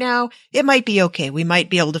disrupted right now. It might be okay. We might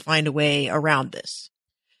be able to find a way around this.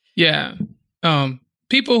 Yeah.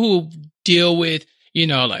 People who deal with, you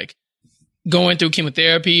know, like, going through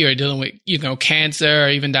chemotherapy or dealing with, you know, cancer or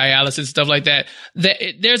even dialysis, stuff like that,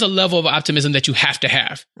 there's a level of optimism that you have to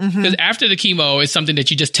have. Because after the chemo is something that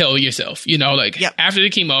you just tell yourself, you know, like after the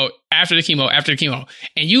chemo.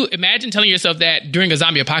 And you imagine telling yourself that during a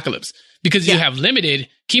zombie apocalypse because you have limited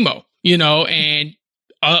chemo, you know, and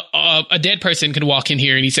a dead person can walk in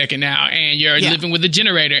here any second now and you're living with a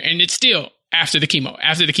generator and it's still after the chemo.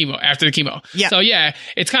 Yeah. So yeah,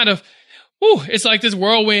 it's kind of, it's like this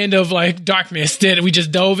whirlwind of like darkness that we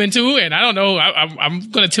just dove into. And I don't know, I'm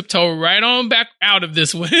going to tiptoe right on back out of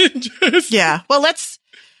this one. Yeah. Well, let's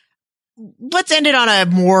end it on a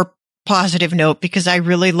more positive note because I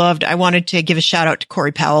wanted to give a shout out to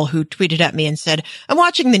Corey Powell who tweeted at me and said, I'm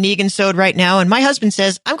watching the Negan sode right now. And my husband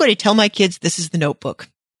says, I'm going to tell my kids this is the Notebook.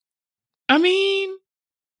 I mean,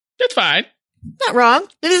 that's fine. Not wrong.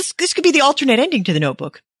 This could be the alternate ending to the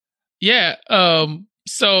Notebook. Yeah.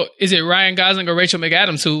 So is it Ryan Gosling or Rachel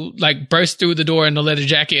McAdams who like bursts through the door in the leather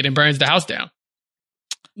jacket and burns the house down?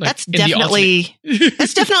 Like, that's definitely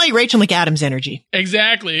Rachel McAdams energy.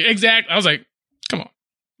 Exactly. I was like, come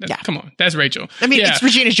on. That's Rachel. I mean, it's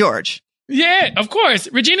Regina George. Yeah, of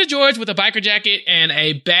course. Regina George with a biker jacket and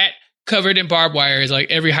a bat covered in barbed wire is like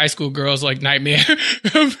every high school girl's like nightmare.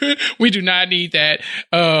 We do not need that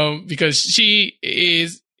because she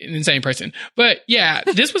is an insane person. But yeah,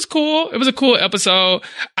 this was cool. It was a cool episode.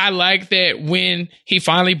 I like that when he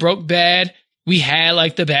finally broke bad, we had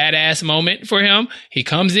like the badass moment for him. He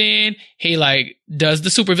comes in, he like does the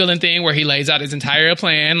supervillain thing where he lays out his entire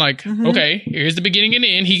plan. Like, okay, here's the beginning and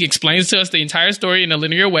end. He explains to us the entire story in a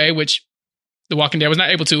linear way, which The Walking Dead was not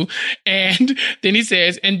able to. And then he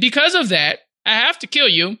says, and because of that, I have to kill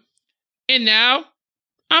you. And now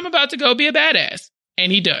I'm about to go be a badass.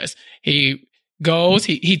 And he does. He goes,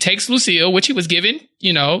 he takes Lucille, which he was given,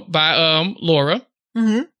 you know, by Laura.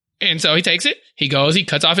 And so he takes it. He goes, he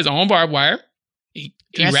cuts off his own barbed wire. He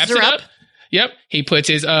wraps it up. Yep. He puts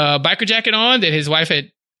his biker jacket on that his wife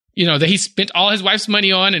had that he spent all his wife's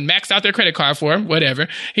money on and maxed out their credit card for him, whatever.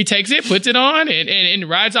 He takes it, puts it on, and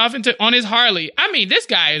rides off on his Harley. I mean, this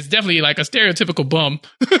guy is definitely like a stereotypical bum.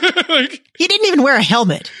 He didn't even wear a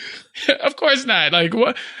helmet. Of course not. Like,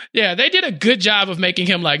 what? Yeah, they did a good job of making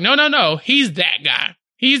him like, no, he's that guy.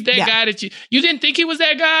 He's that guy that you didn't think he was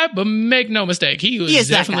that guy, but make no mistake, he was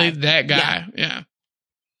definitely that guy. Yeah.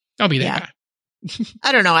 Don't be that guy.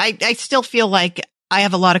 I don't know. I still feel like I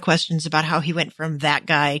have a lot of questions about how he went from that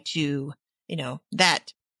guy to,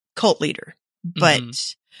 that cult leader.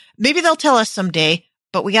 But maybe they'll tell us someday.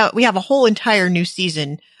 But we have a whole entire new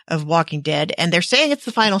season of Walking Dead, and they're saying it's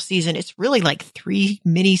the final season. It's really like 3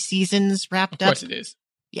 mini seasons wrapped up. Of course it is.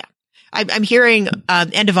 Yeah. I'm hearing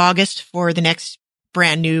end of August for the next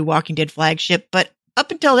brand new Walking Dead flagship. But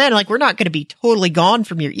up until then, like, we're not going to be totally gone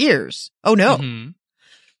from your ears. Oh, no.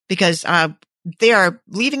 Because they are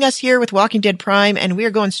leaving us here with Walking Dead Prime, and we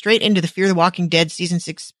are going straight into the Fear the Walking Dead season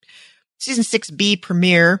 6B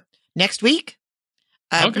premiere next week.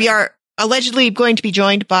 We are allegedly going to be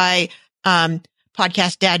joined by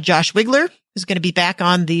podcast dad Josh Wigler, who's going to be back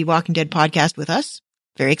on the Walking Dead podcast with us.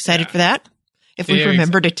 Very excited for that. If we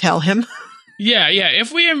remember to tell him. Yeah.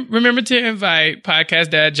 If we remember to invite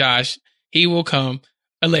podcast dad Josh, he will come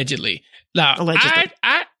allegedly. Now, allegedly.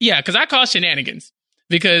 Because I call shenanigans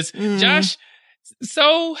because Josh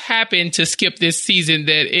so happened to skip this season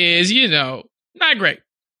that is, not great.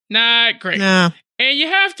 Not great. No. And you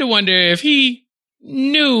have to wonder if he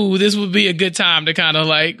knew this would be a good time to kind of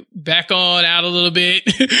like back on out a little bit.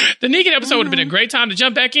 The Negan episode would have been a great time to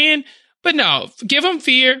jump back in, but no, give him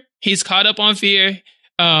Fear. He's caught up on Fear.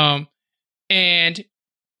 And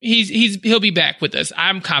he'll be back with us.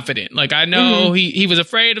 I'm confident. Like, I know he was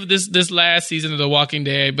afraid of this last season of The Walking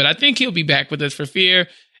Dead, but I think he'll be back with us for Fear,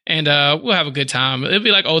 and we'll have a good time. It'll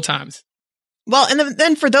be like old times. Well, and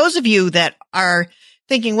then for those of you that are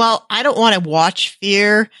thinking, well, I don't want to watch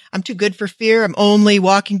Fear. I'm too good for Fear. I'm only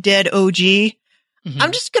Walking Dead OG.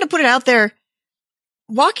 I'm just going to put it out there.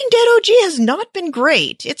 Walking Dead OG has not been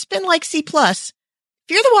great. It's been like C+. Fear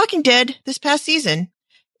the Walking Dead this past season,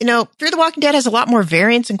 Fear the Walking Dead has a lot more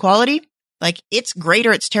variance and quality. Like, it's great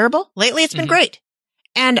or it's terrible. Lately, it's been great.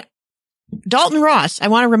 And Dalton Ross, I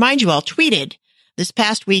want to remind you all, tweeted this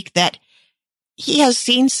past week that he has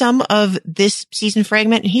seen some of this season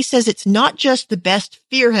fragment, and he says it's not just the best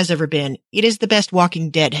Fear has ever been, it is the best Walking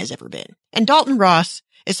Dead has ever been. And Dalton Ross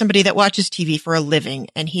is somebody that watches TV for a living,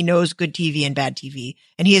 and he knows good TV and bad TV,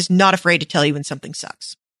 and he is not afraid to tell you when something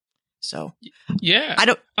sucks. So, yeah, I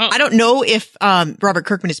don't know if Robert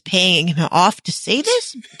Kirkman is paying him off to say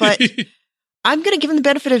this, but I'm going to give him the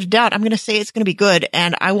benefit of the doubt. I'm going to say it's going to be good,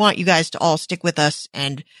 and I want you guys to all stick with us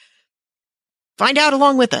and find out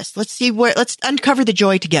along with us. Let's uncover the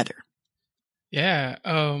joy together. Yeah.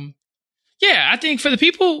 I think for the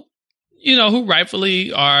people, who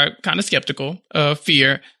rightfully are kind of skeptical of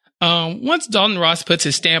Fear, once Dalton Ross puts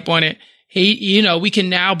his stamp on it, we can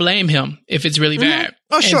now blame him if it's really bad.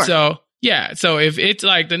 Oh, sure. And so if it's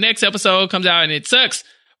like the next episode comes out and it sucks,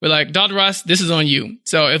 we're like, Dalton Ross, this is on you.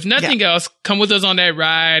 So if nothing else, come with us on that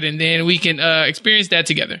ride, and then we can experience that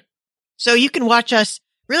together. So you can watch us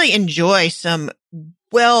really enjoy some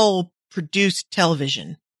well-produced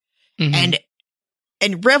television and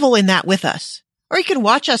revel in that with us. Or you can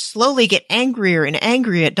watch us slowly get angrier and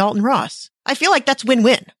angrier at Dalton Ross. I feel like that's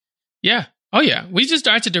win-win. Yeah. Oh, yeah. We just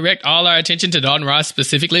start to direct all our attention to Dalton Ross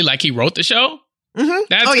specifically, like he wrote the show. That's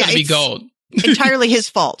going to be gold. Entirely his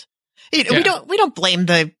fault. We don't blame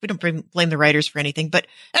the writers for anything, but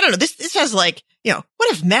I don't know. This has like,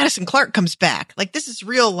 what if Madison Clark comes back? Like, this is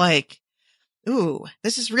real, like,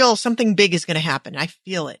 this is real. Something big is going to happen. I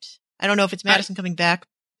feel it. I don't know if it's Madison coming back.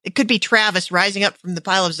 It could be Travis rising up from the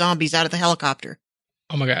pile of zombies out of the helicopter.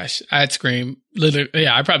 Oh my gosh. I'd scream. Literally.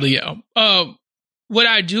 Yeah, I'd probably yell. What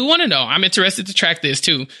I do want to know, I'm interested to track this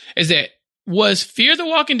too, is that was Fear the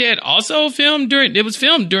Walking Dead also filmed during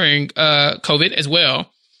COVID as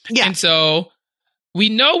well. Yeah. And so we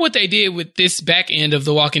know what they did with this back end of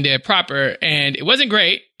The Walking Dead proper, and it wasn't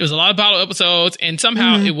great. It was a lot of bottle episodes, and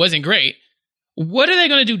somehow it wasn't great. What are they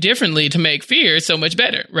going to do differently to make Fear so much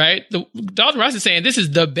better, right? Dalton Ross is saying this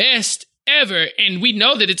is the best ever, and we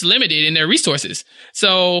know that it's limited in their resources.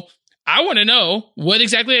 So I want to know what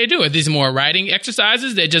exactly they do. Are these more writing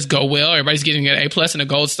exercises that just go well? Everybody's getting an A+ and a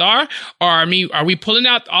gold star? Or are we pulling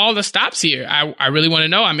out all the stops here? I really want to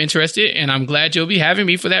know. I'm interested, and I'm glad you'll be having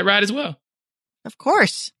me for that ride as well. Of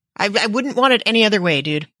course. I wouldn't want it any other way,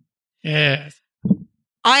 dude. Yes.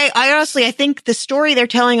 I honestly, I think the story they're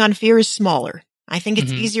telling on Fear is smaller. I think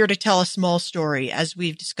it's easier to tell a small story, as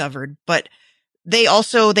we've discovered, but they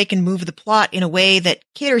can move the plot in a way that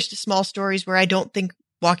caters to small stories where I don't think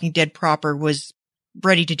Walking Dead proper was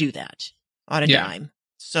ready to do that on a dime.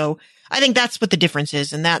 So I think that's what the difference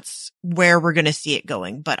is, and that's where we're going to see it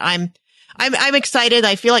going. But I'm excited.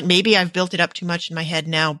 I feel like maybe I've built it up too much in my head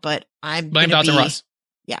now, but blame Dalton Ross.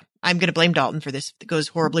 Yeah, I'm going to blame Dalton for this if it goes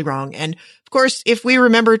horribly wrong. And of course, if we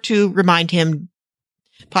remember to remind him,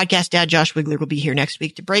 podcast dad Josh Wigler will be here next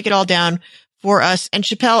week to break it all down for us. And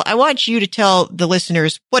Chappelle, I want you to tell the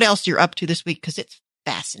listeners what else you're up to this week, because it's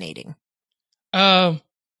fascinating. I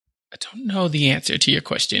don't know the answer to your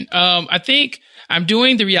question. I think I'm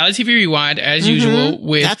doing the Reality TV Rewind as usual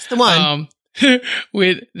with that's the one.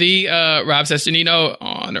 With the Rob Cesternino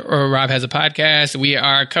or Rob Has a Podcast. We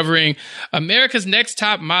are covering America's Next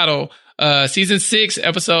Top Model, season 6,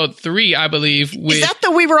 episode 3, I believe. Is that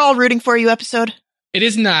the We Were All Rooting For You episode? It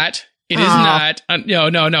is not. It is not.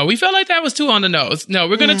 No. We felt like that was too on the nose. No,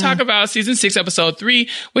 we're going to talk about season 6, episode 3,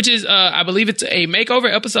 which is, I believe it's a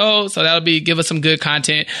makeover episode. So that'll give us some good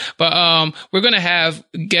content. But, we're going to have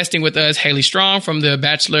guesting with us Haley Strong from the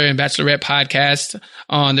Bachelor and Bachelorette podcast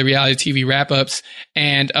on the reality TV wrap ups.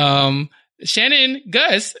 And, Shannon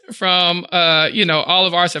Gus from, all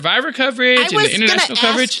of our Survivor coverage and the international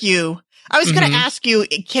coverage. I was going to ask you,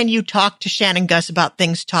 can you talk to Shannon Gus about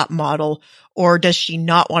things top model, or does she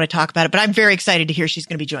not want to talk about it? But I'm very excited to hear she's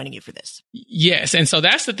going to be joining you for this. Yes. And so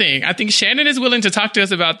that's the thing. I think Shannon is willing to talk to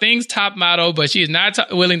us about things top model, but she is not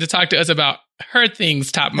willing to talk to us about her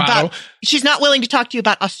things top model. She's not willing to talk to you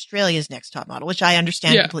about Australia's Next Top Model, which I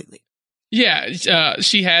understand completely. Yeah,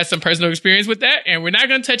 she has some personal experience with that, and we're not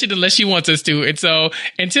going to touch it unless she wants us to. And so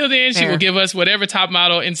until then, she will give us whatever top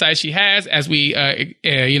model insight she has as we,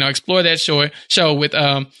 explore that show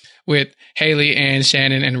with Haley and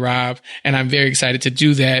Shannon and Rob. And I'm very excited to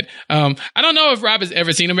do that. I don't know if Rob has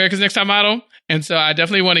ever seen America's Next Top Model. And so I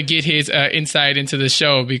definitely want to get his insight into the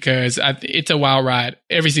show, because it's a wild ride.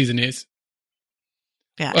 Every season is.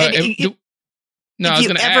 Yeah. I was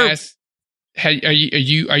going to ask, are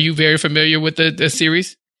you very familiar with the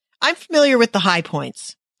series? I'm familiar with the high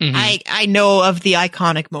points. I know of the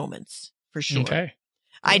iconic moments for sure. Okay.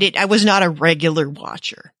 I was not a regular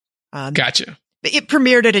watcher. Gotcha. It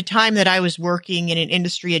premiered at a time that I was working in an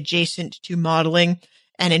industry adjacent to modeling.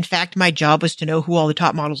 And in fact, my job was to know who all the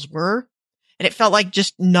top models were. And it felt like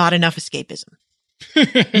just not enough escapism.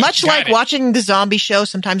 Much like watching the zombie show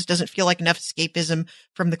sometimes doesn't feel like enough escapism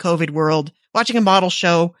from the COVID world. Watching a model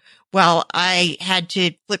show, well, I had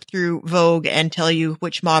to flip through Vogue and tell you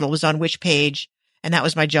which model was on which page. And that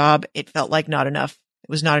was my job. It felt like not enough. It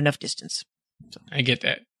was not enough distance. So. I get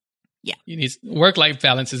that. Yeah. You need work-life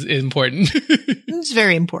balance is important. It's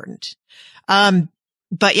very important.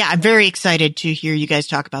 But yeah, I'm very excited to hear you guys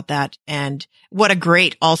talk about that. And what a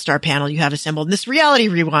great all-star panel you have assembled. And this Reality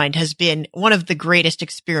Rewind has been one of the greatest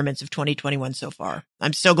experiments of 2021 so far.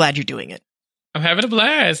 I'm so glad you're doing it. I'm having a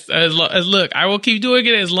blast. Look, I will keep doing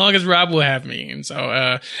it as long as Rob will have me. And so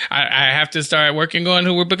I have to start working on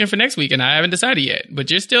who we're booking for next week, and I haven't decided yet. But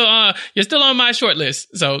you're still on my short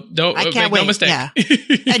list. So don't make no mistake. Yeah.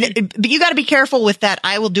 But you got to be careful with that.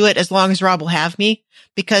 I will do it as long as Rob will have me,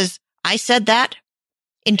 because I said that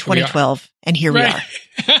in 2012, and here we are.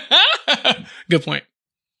 Good point.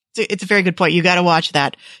 It's a very good point. You got to watch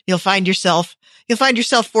that. You'll find yourself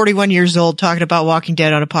 41 years old talking about Walking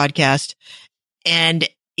Dead on a podcast. And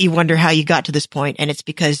you wonder how you got to this point, and it's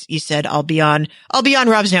because you said, I'll be on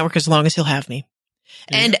Rob's network as long as he'll have me.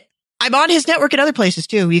 Yeah. And I'm on his network and other places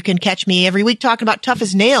too. You can catch me every week talking about Tough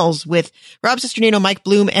as Nails with Rob Cesternino, Mike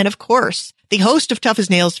Bloom, and of course, the host of Tough as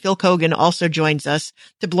Nails, Phil Kogan, also joins us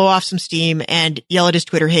to blow off some steam and yell at his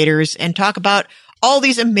Twitter haters and talk about all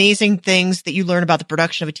these amazing things that you learn about the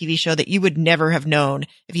production of a TV show that you would never have known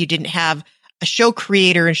if you didn't have a show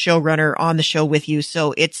creator and showrunner on the show with you.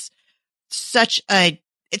 So it's such a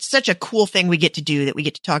cool thing we get to do, that we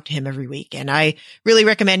get to talk to him every week. And I really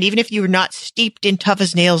recommend, even if you're not steeped in Tough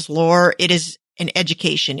as Nails lore, it is an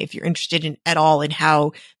education if you're interested at all in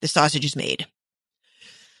how the sausage is made.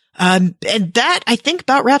 And that, I think,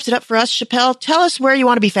 about wraps it up for us. Chappelle, tell us where you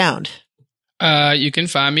want to be found. You can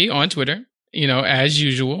find me on Twitter, as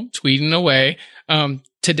usual, tweeting away.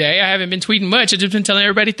 Today, I haven't been tweeting much. I've just been telling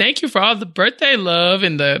everybody, thank you for all the birthday love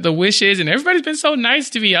and the wishes. And everybody's been so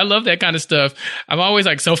nice to me. I love that kind of stuff. I'm always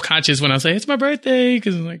like self-conscious when I say it's my birthday,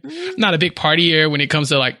 because I'm like, I'm not a big partier when it comes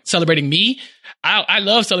to like celebrating me. I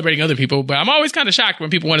love celebrating other people, but I'm always kind of shocked when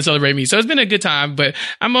people want to celebrate me. So it's been a good time, but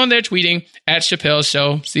I'm on there tweeting at Chappelle's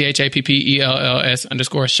Show, CHAPPELLS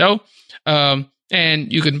 _show.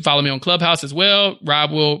 And you can follow me on Clubhouse as well.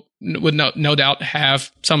 Rob will would no doubt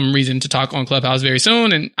have some reason to talk on Clubhouse very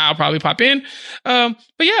soon, and I'll probably pop in. But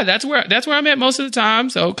yeah, that's where I'm at most of the time.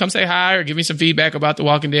 So come say hi or give me some feedback about The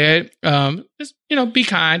Walking Dead. Just, be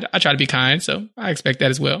kind. I try to be kind, so I expect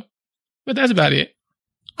that as well. But that's about it.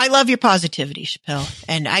 I love your positivity, Chappelle,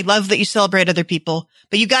 and I love that you celebrate other people,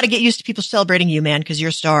 but you got to get used to people celebrating you, man, because you're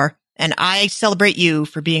a star, and I celebrate you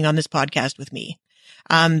for being on this podcast with me.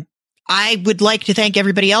 I would like to thank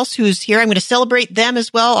everybody else who's here. I'm going to celebrate them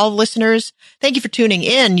as well, all the listeners. Thank you for tuning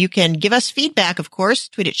in. You can give us feedback, of course.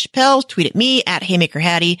 Tweet at Chappelle, tweet at me, at Haymaker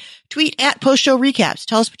Hattie, tweet at Post Show Recaps.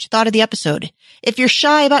 Tell us what you thought of the episode. If you're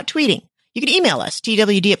shy about tweeting, you can email us,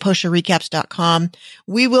 twd@postshowrecaps.com.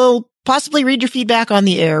 We will possibly read your feedback on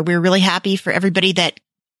the air. We're really happy for everybody that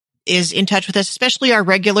is in touch with us, especially our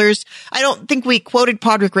regulars. I don't think we quoted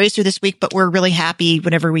Podrick Racer this week, but we're really happy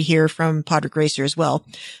whenever we hear from Podrick Racer as well.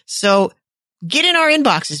 So get in our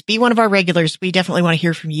inboxes, be one of our regulars. We definitely want to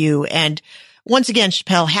hear from you. And once again,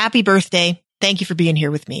 Chappelle, happy birthday. Thank you for being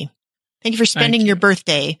here with me. Thank you for spending your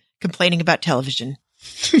birthday complaining about television.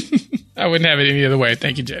 I wouldn't have it any other way.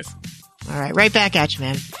 Thank you, Jess. All right. Right back at you,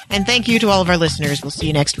 man. And thank you to all of our listeners. We'll see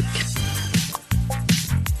you next week.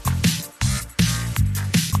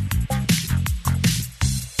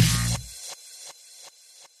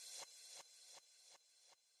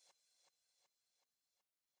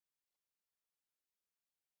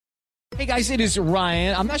 Hey guys, it is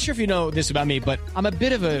Ryan. I'm not sure if you know this about me, but I'm a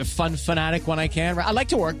bit of a fun fanatic when I can. I like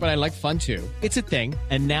to work, but I like fun too. It's a thing.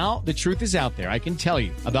 And now the truth is out there. I can tell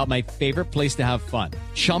you about my favorite place to have fun.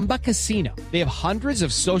 Chumba Casino. They have hundreds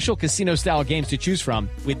of social casino style games to choose from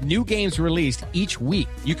with new games released each week.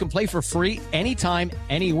 You can play for free anytime,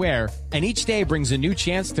 anywhere. And each day brings a new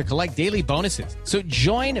chance to collect daily bonuses. So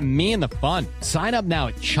join me in the fun. Sign up now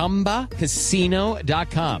at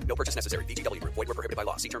ChumbaCasino.com. No purchase necessary. VGW Group. Void where prohibited by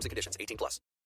law. See terms and conditions. 18+.